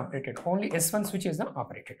S1 is operated. Only S1 switch is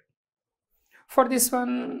operated. For this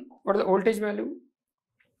one, what is the voltage value?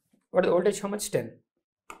 What is the voltage? How much? 10.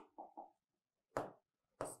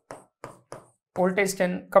 Voltage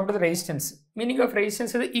 10. Come to the resistance. Meaning of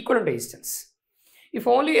resistance is the equivalent resistance. If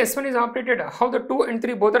only S1 is operated, how the 2 and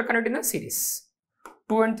 3 both are connected in the series?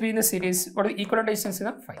 2 and 3 in the series. What is the equivalent resistance? Is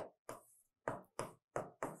 5.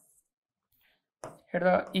 Here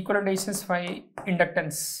the equivalent resistance 5,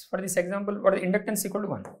 inductance. For this example, what is the inductance equal to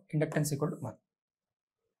 1?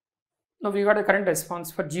 Now we got the current response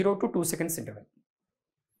for 0 to 2 seconds interval.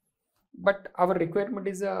 But our requirement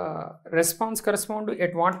is a response correspond to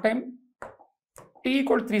at what time? T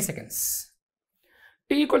equal 3 seconds.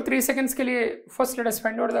 T equal 3 seconds के लिए first let us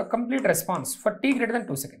find out the complete response for t greater than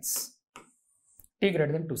 2 seconds.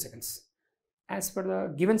 As per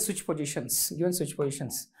the given switch positions.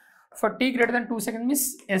 For t greater than 2 seconds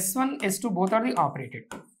means S1, S2 both are the operated.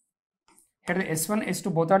 Here the S1,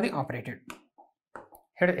 S2 both are the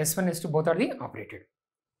operated.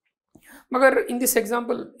 But in this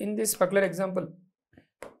particular example,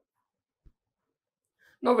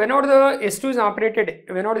 Now, whenever the S2 is operated,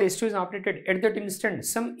 at that instant,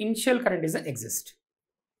 some initial current is exist.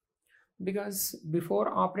 Because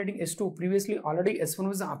before operating S2, previously already S1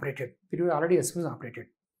 was operated.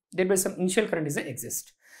 Thereby some initial current is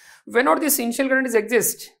exist. Whenever this initial current is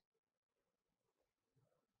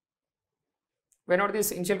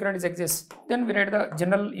exist, then we write the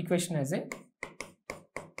general equation as a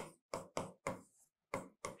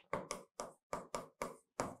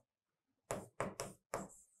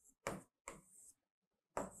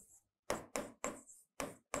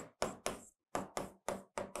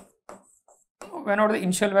whenever the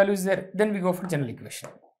initial value is there, then we go for general equation.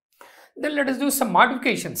 Then let us do some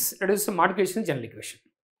modifications. General equation.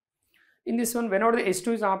 In this one, whenever the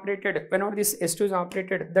S2 is operated,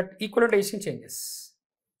 that equalization changes.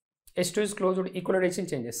 S2 is closed, equalization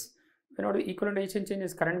changes. Whenever the equalization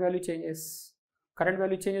changes, current value changes. Current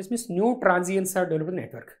value changes means new transients are developed in the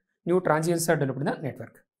network.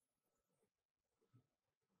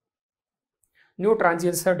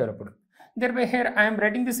 Thereby here I am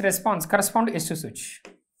writing this response correspond to S2 switch.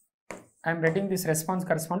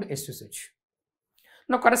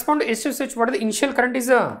 Now correspond to S2 switch, what is the initial current is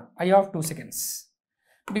I of 2 seconds.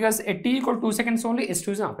 Because at t equal 2 seconds only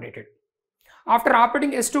S2 is operated. After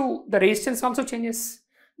operating S2, the resistance also changes.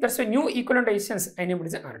 That's a new equivalent resistance, I named it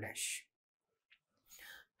as R dash.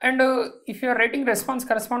 And if you are writing response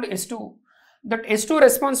correspond to S2, that S2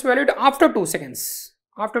 response valid after 2 seconds.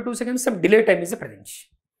 After 2 seconds, some delay time is present.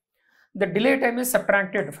 The delay time is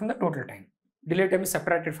subtracted from the total time. Total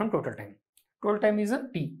time is a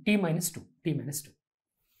t minus 2.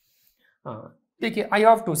 Take I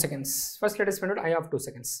of 2 seconds. First let us find out I of 2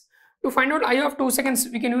 seconds. To find out I of 2 seconds,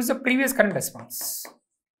 we can use the previous current response.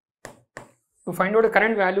 To find out the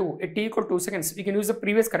current value at t equal 2 seconds, we can use the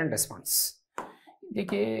previous current response.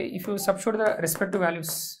 If you substitute the respective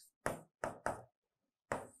values,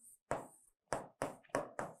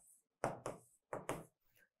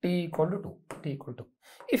 t equal to 2.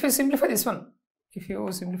 If you simplify this one,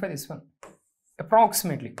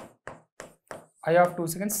 approximately I of 2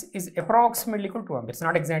 seconds is approximately equal to 2 amperes,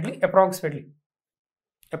 not exactly, approximately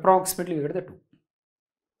we get the 2.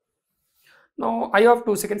 Now I of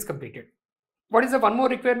 2 seconds completed. What is the one more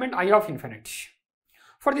requirement? I of infinite.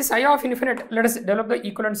 For this I of infinite, let us develop the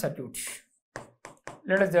equivalent circuit.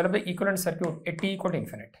 At t equal to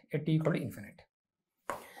infinite.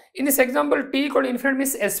 In this example, t equal to infinite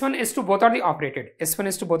means S1, S2 both are the operated. If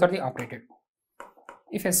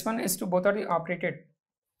S1, S2 both are the operated,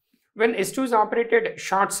 when S2 is operated,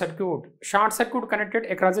 short circuit connected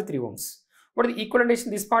across the 3 ohms. What is the equivalent?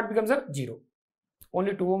 This part becomes a 0.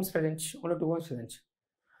 Only 2 ohms present.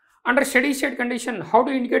 Under steady state condition, how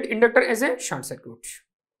do you indicate inductor as a short circuit?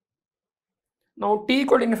 Now t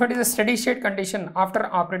equal to infinite is a steady state condition after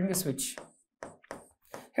operating the switch.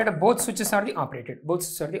 Here both switches are the operated.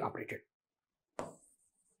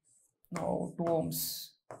 Now 2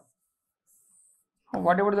 ohms.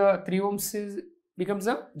 Whatever the 3 ohms is becomes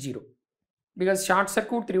a 0. Because short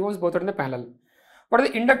circuit 3 ohms both are in the parallel. What is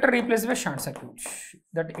the inductor replaced by short circuit?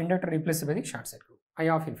 That inductor replaced by the short circuit. I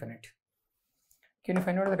of infinite. Can you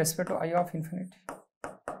find out the respect to I of infinite?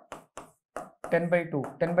 10 by 2.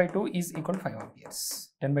 10 by 2 is equal to 5 amperes.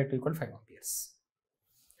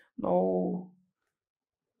 Now,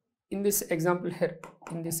 in this example,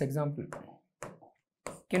 can you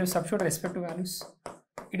substitute respective values?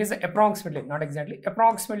 It is approximately, not exactly,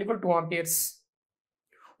 approximately equal to 2 amperes.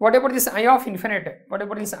 Whatever this I of infinite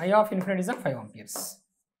is a 5 amperes.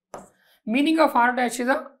 Meaning of R dash is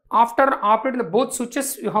after operating the both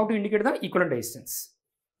switches, you have to indicate the equivalent resistance.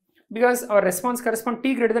 Because our response corresponds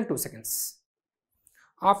t greater than 2 seconds.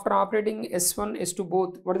 After operating S1, S2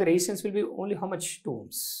 both, what the resistance will be? Only how much? 2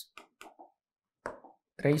 ohms.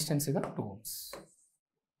 Resistance is 2 ohms.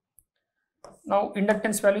 Now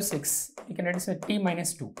inductance value 6. You can write it as t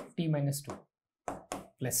minus 2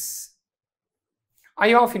 plus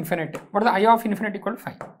I of infinite. What is the I of infinite equal to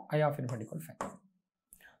 5?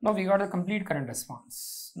 Now we got a complete current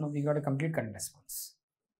response.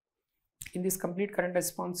 In this complete current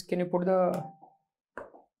response, can you put the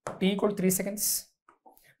t equal to 3 seconds?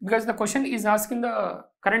 Because the question is asking the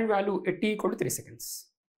current value at t equal to 3 seconds.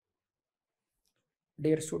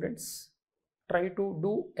 Dear students, try to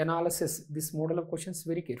do analysis this model of questions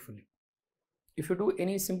very carefully. If you do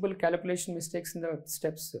any simple calculation mistakes in the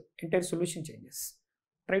steps, entire solution changes.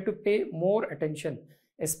 Try to pay more attention,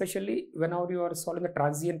 especially whenever you are solving the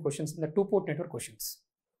transient questions and the two-port network questions.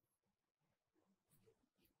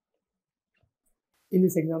 In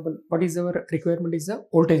this example, what is our requirement is the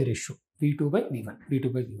voltage ratio V2 by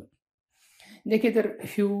V1.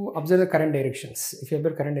 If you observe the current directions,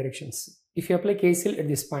 if you apply KCL at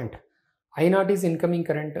this point, I0 is incoming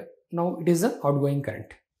current, now it is the outgoing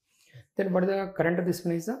current. Then what is the current of this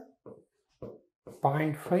one is the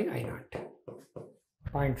 0.5 I0.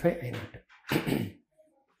 0.5 I0.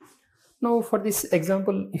 Now for this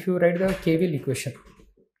example, if you write the KVL equation,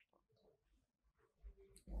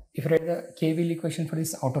 for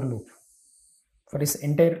this outer loop, for this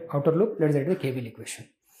entire outer loop, let's write the KVL equation.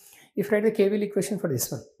 If you write the KVL equation for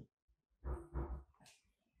this one,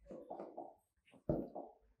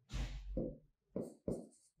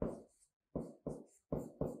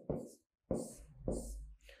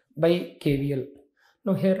 by KVL,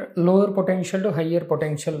 now here lower potential to higher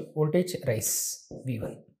potential voltage rise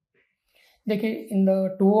V1. देखिए in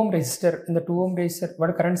the 2 ohm resistor,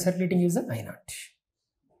 what current circulating is the I0.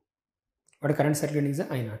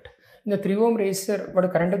 In the 3 ohm resistor,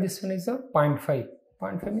 what current of this one is the 0.5.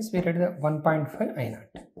 0.5 means we read the 1.5 I0.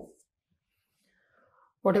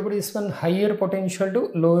 What about this one? Higher potential to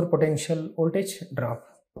lower potential voltage drop.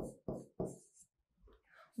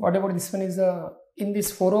 What about this one is in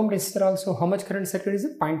this 4 ohm resistor also, how much current circuit is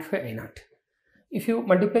 0.5 I0. If you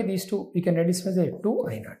multiply these two, we can write this as 2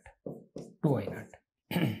 I0.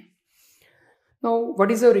 Now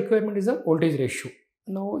what is the requirement is the voltage ratio.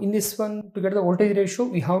 Now in this one, to get the voltage ratio,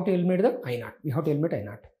 we have to eliminate the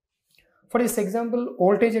I0. For this example,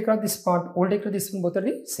 voltage across this part, voltage across this one, both are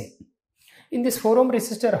the same. In this 4 ohm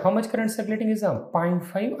resistor, how much current circulating is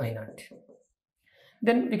 0.5 I0.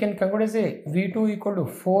 Then we can conclude as a V2 equal to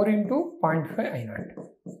 4 into 0.5 I0.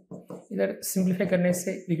 Either simplify करने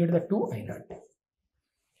से we get the 2 I0.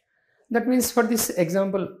 That means for this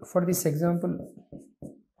example,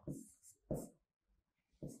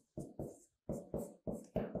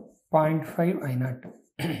 0.5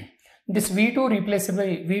 I0. This V2 replaced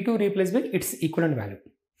by its equivalent value.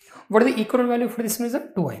 What is the equivalent value for this one is 2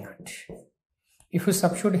 I0. If you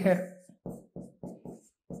substitute here,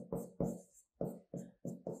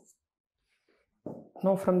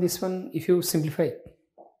 now from this one, if you simplify,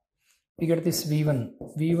 we get this V1.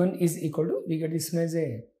 V1 is equal to, we get this one as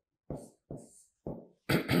a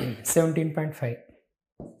 17.5.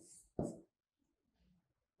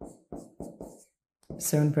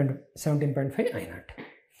 17.5 I0.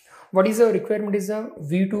 What is the requirement is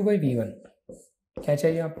V2 by V1. क्या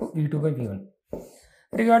चाहिए आपको? V2 by V1.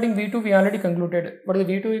 Regarding V2, we already concluded. What is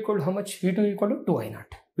the V2 equal to how much? V2 equal to 2 I0.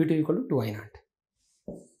 V2 equal to 2 I0.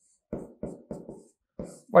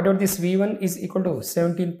 What about this V1 is equal to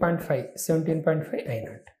 17.5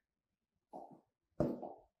 I0.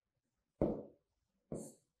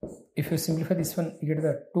 If you simplify this one, you get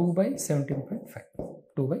the 2 by 17.5.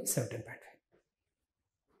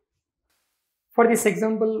 For this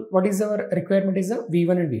example, what is our requirement is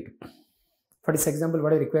V1 and V2. For this example,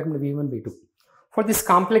 what is requirement V1 V2? For this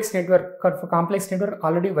complex network,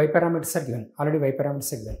 already Y parameters are given.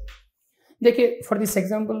 देखिए, for this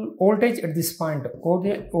example, voltage at this point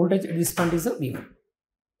is V1,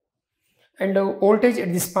 and voltage at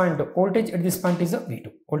this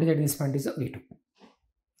point is V2.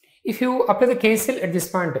 If you apply the KCL at this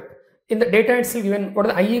point, in the data itself given, what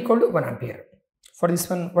is the I equal to 1 ampere. For this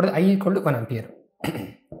one, what is the I equal to 1 ampere.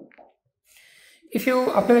 If you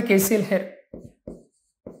apply the KCL here,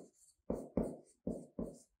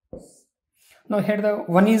 now here the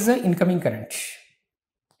 1 is the incoming current.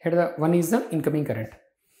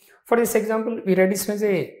 For this example, we write this as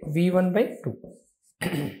a V1 by 2.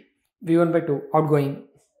 V1 by 2 outgoing.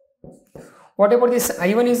 What about this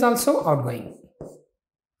I1 is also outgoing.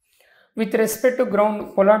 With respect to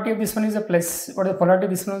ground, polarity of this one is a plus. What is the polarity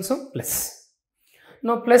of this one also? Plus.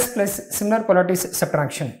 Now plus similar polarity is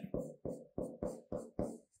subtraction.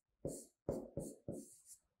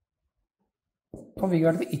 So we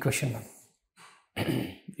got the equation 1.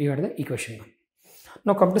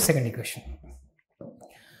 Now come to second equation.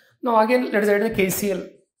 Now again let us write the KCL.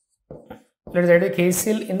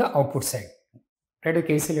 In the output side.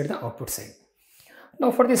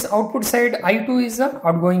 Now for this output side, I2 is the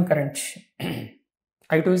outgoing current.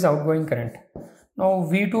 Now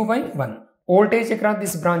V2 by 1. Voltage across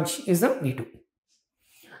this branch is the V2.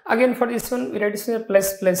 Again for this one, we write this as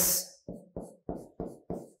plus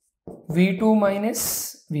V2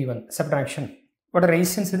 minus V1 subtraction. What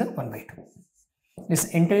resistance is the 1 by 2. This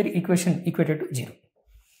entire equation equated to 0.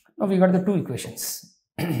 Now we got the two equations.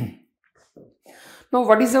 Now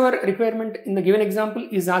what is our requirement in the given example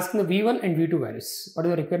is asking the V1 and V2 values. What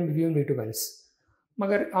is the requirement V1 and V2 values?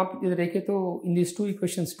 मगर आप इधर देखें तो in these two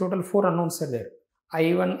equations total 4 unknowns are there.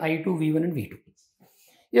 I1, I2, V1 and V2.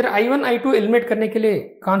 Here I1, I2 eliminate करने के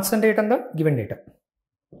लिए concentrate on the given data.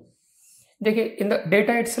 देखिए in the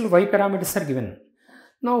data itself Y parameters are given.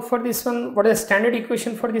 Now for this one, what is the standard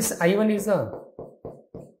equation for this I1 is now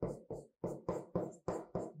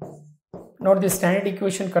the standard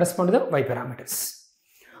equation correspond to the y parameters.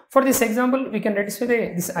 For this example, we can reduce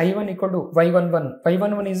this I1 equal to y11.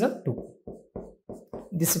 Y11 is a 2.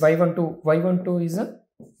 This y12 is a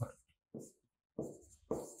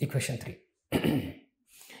equation 3.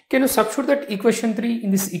 Can you substitute that equation 3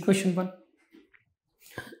 in this equation 1?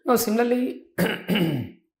 Now similarly,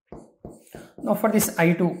 now for this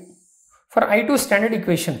I2 standard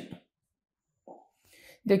equation,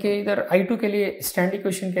 देखिए इधर I2 के लिए standard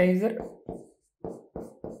equation क्या है इधर?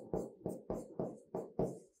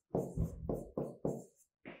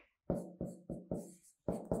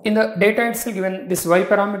 In the data itself given this y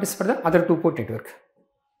parameters for the other two port network,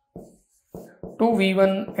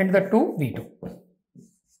 2v1 and the 2v2,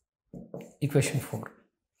 equation 4.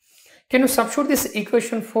 Can you substitute this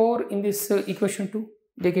equation 4 in this equation 2?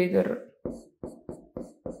 देखिए इधर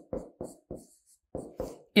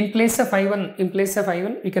in place of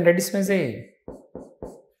I1 we can reduce as a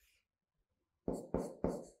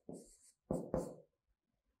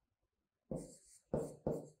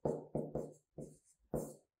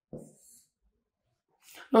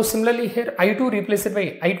now similarly here I2 replaced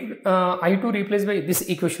by I2 replaced by this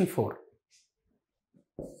equation 4.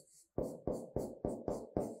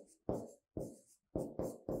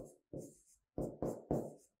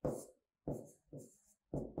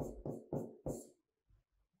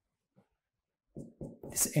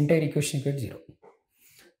 This entire equation equals 0.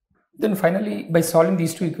 Then finally, by solving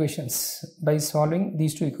these two equations, this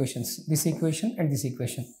equation and this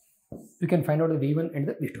equation, we can find out the V1 and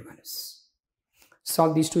the V2 values.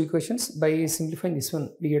 Solve these two equations. By simplifying this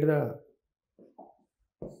one, we get the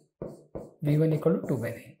V1 equal to 2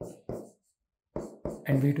 by 9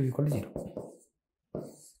 and V2 equal to 0.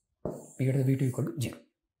 We get the V2 equal to 0.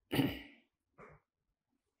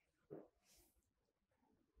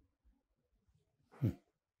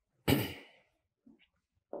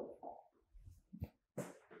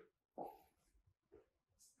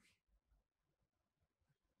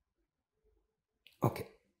 Okay.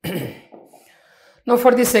 Now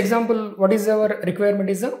for this example, what is our requirement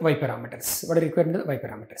is the y parameters. What is requirement is the y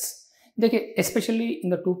parameters? देखिए, especially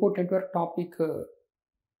in the two-port network topic,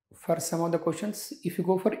 for some of the questions, if you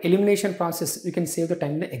go for elimination process, we can save the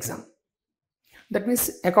time in the exam. That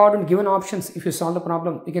means according to given options, if you solve the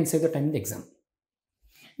problem, you can save the time in the exam.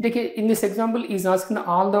 देखिए, in this example, he is asking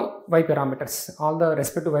all the y parameters, all the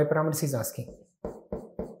respective y parameters he is asking.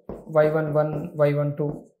 y11,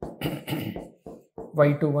 y12,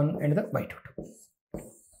 y21 and the y22.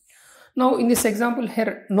 Now in this example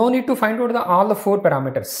here, no need to find out all the four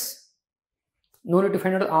parameters. No need to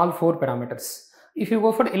find out all four parameters. If you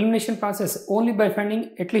go for the elimination process, only by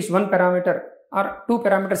finding at least one parameter or two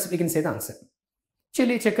parameters, we can say the answer.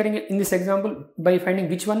 Chili checking in this example, by finding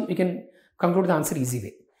which one, we can conclude the answer easy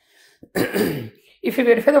way. If you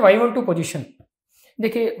verify the y12 position,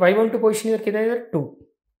 देखिए y12 position इधर किधर इधर 2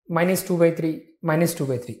 minus 2 by 3 minus 2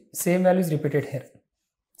 by 3, same value is repeated here,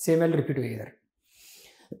 same value repeat हुई इधर.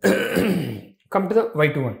 Come to the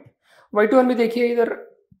y21 में देखिए इधर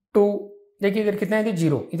 2, देखिए इधर कितना है इधर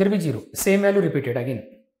 0, इधर भी 0, same value repeated again.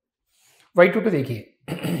 y22 देखिए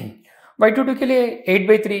y22 के लिए 8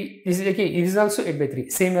 by 3, इसे देखिए it is also 8 by 3,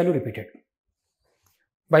 same value repeated.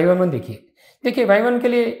 y11 देखिए y1 के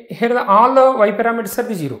लिए here all the y parameters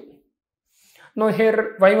are 0. Now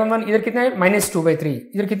here y11 इधर कितना है -2 by 3,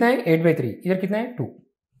 इधर कितना है 8 by 3, इधर कितना है 2.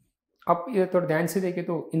 अब ये थोड़ा ध्यान से देखें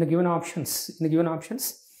तो in the given options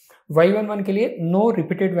y11 के लिए no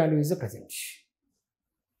repeated value is present.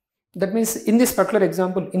 That means in this particular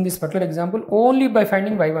example, only by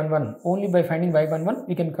finding y11,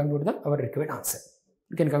 we can conclude our required answer.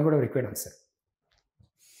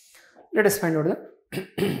 Let us find out the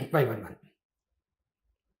y11.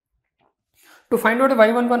 To find out the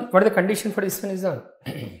y11, what is the condition for this one is the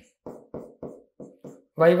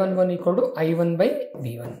y11 equal to I1 by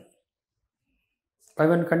V1.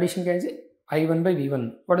 y1 condition क्या है I1 by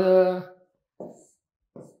V1. What is the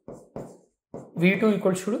V2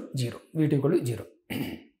 equals to 0.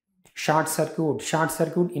 Short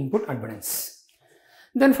circuit input impedance.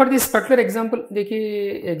 Then for this particular example,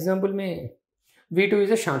 देखिए example में V2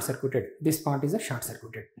 is a short circuited. This part is a short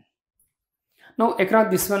circuited. Now across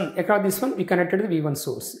this one we connected the V1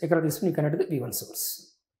 source.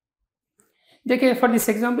 देखिए for this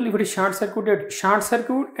example, if it is short circuit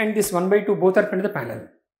and this 1/2 both are in the parallel.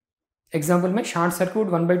 Example में short circuit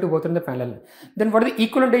 1/2 both are in the parallel. Then what is the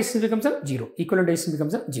equivalent resistance becomes a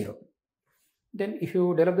 0. Then if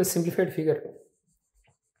you develop the simplified figure,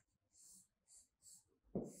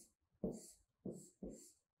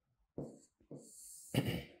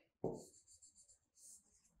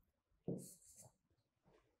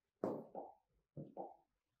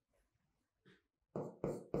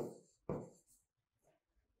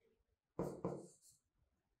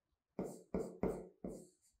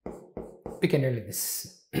 we can relate this.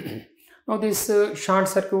 Now this short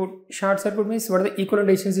circuit means what are the equivalent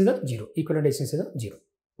resistance is the 0. Equivalent resistance is the 0.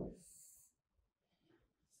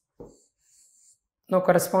 Now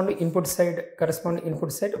corresponding input side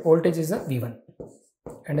voltage is the V1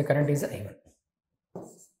 and the current is the I1.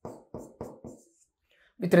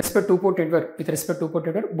 With respect to port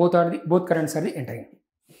network, both currents are the entering.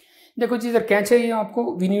 देखो जी इधर क्या चाहिए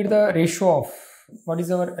आपको, we need the ratio of, what is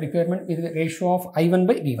our requirement, with the ratio of I1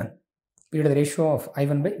 by V1. We need the ratio of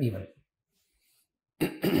I1 by V1.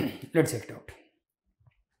 Let's check it out.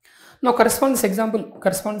 Now correspondence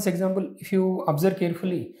example, if you observe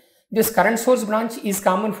carefully, this current source branch is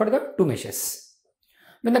common for the two meshes.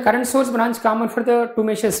 When the current source branch common for the two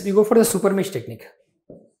meshes, we go for the super mesh technique.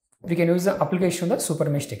 We can use the application of the super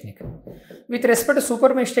mesh technique. With respect to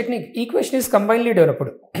super mesh technique, equation is combinedly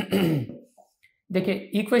developed.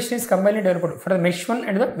 Equation is combinedly developed for the mesh 1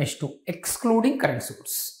 and the mesh 2, excluding current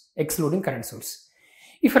source.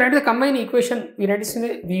 If we write the combined equation, we write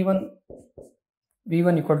V1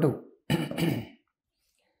 equal to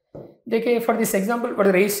for this example, what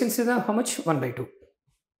the resistance is how much? 1 by 2.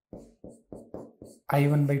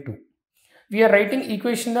 I1 by 2. We are writing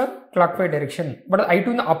equation in the clockwise direction, but I2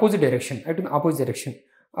 in the opposite direction.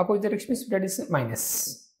 Opposite direction means that is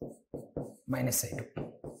minus I2.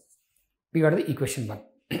 We got the equation 1.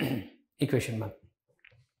 Equation 1.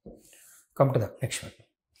 Come to the next one.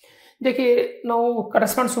 Now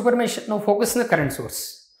correspond super mesh. Now focus on the current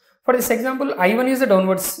source. For this example, I1 is the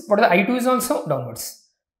downwards, but the I2 is also downwards.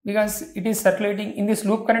 Because it is circulating in this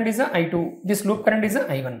loop current is a I2, this loop current is a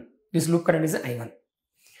I1, this loop current is a I1.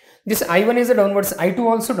 This I1 is a downwards, I2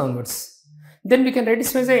 also downwards. Then we can write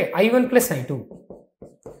this as a I1 plus I2.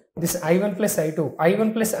 This I1 plus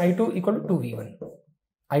I2 equal to 2V1.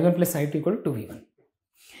 I1 plus I2 equal to 2V1.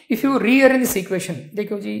 If you rearrange this equation,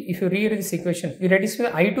 we write this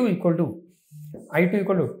as I2 equal to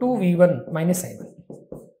 2V1 minus I1.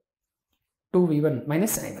 2V1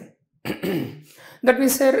 minus I1. That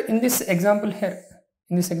means here in this example,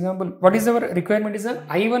 what is our requirement is a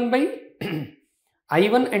I1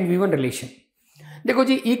 and V1 relation. देखो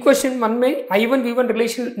जी equation 1 में I1 V1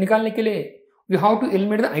 relation निकालने के लिए we have to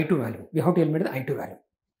eliminate the I2 value.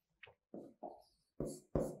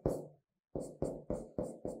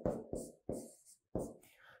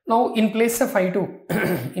 Now in place of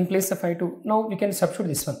I2, now we can substitute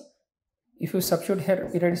this one. If you substitute here,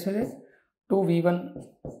 we write this way 2V1.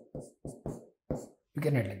 We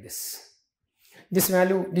can write like this. This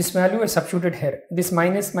value is substituted here. This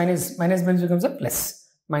minus becomes a plus,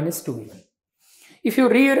 minus 2V1. If you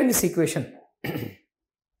rearrange this equation,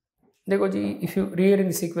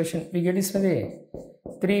 we get this with a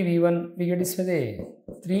 3V1, we get this with a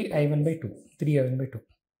 3I1 by 2.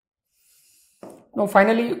 Now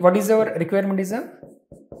finally, what is our requirement is a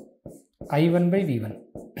I1 by V1.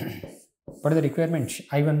 What is the requirement?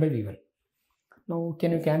 I1 by V1. Now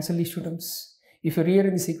can you cancel these two terms? If you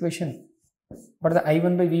rearrange this equation, but the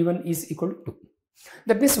I1 by V1 is equal to 2.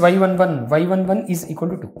 That means Y11 is equal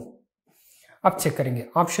to 2. अब check करेंगे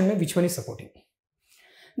option में which one is supporting.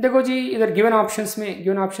 देखो जी इधर given options में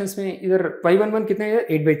इधर Y11 कितने है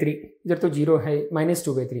 8 by 3, इधर तो 0 है minus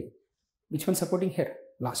 2 by 3. Which one supporting here?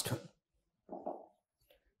 Last one.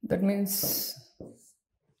 That means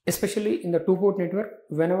especially in the two-port network,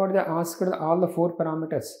 whenever they ask all the 4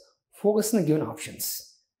 parameters, focus on the given options.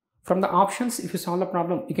 From the options, if you solve the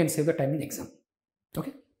problem, you can save the time in the exam.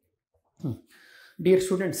 Okay. Dear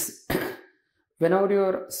students, whenever you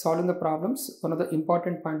are solving the problems, one of the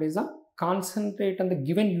important point is concentrate on the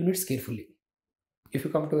given units carefully. If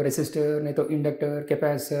you come to a resistor, नहीं तो inductor,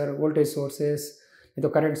 capacitor, voltage sources, नहीं तो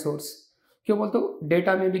current source, क्यों बोलते हो?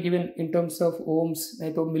 Data may be given in terms of ohms,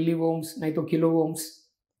 नहीं तो milliohms, नहीं तो kilo ohms,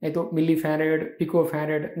 नहीं तो millifarad,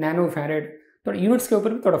 picofarad, nanofarad, तो units के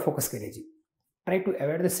ऊपर भी थोड़ा focus करिए जी. Try to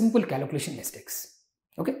avoid the simple calculation mistakes.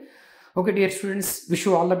 Okay, dear students, wish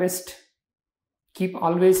you all the best. Keep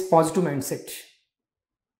always positive mindset.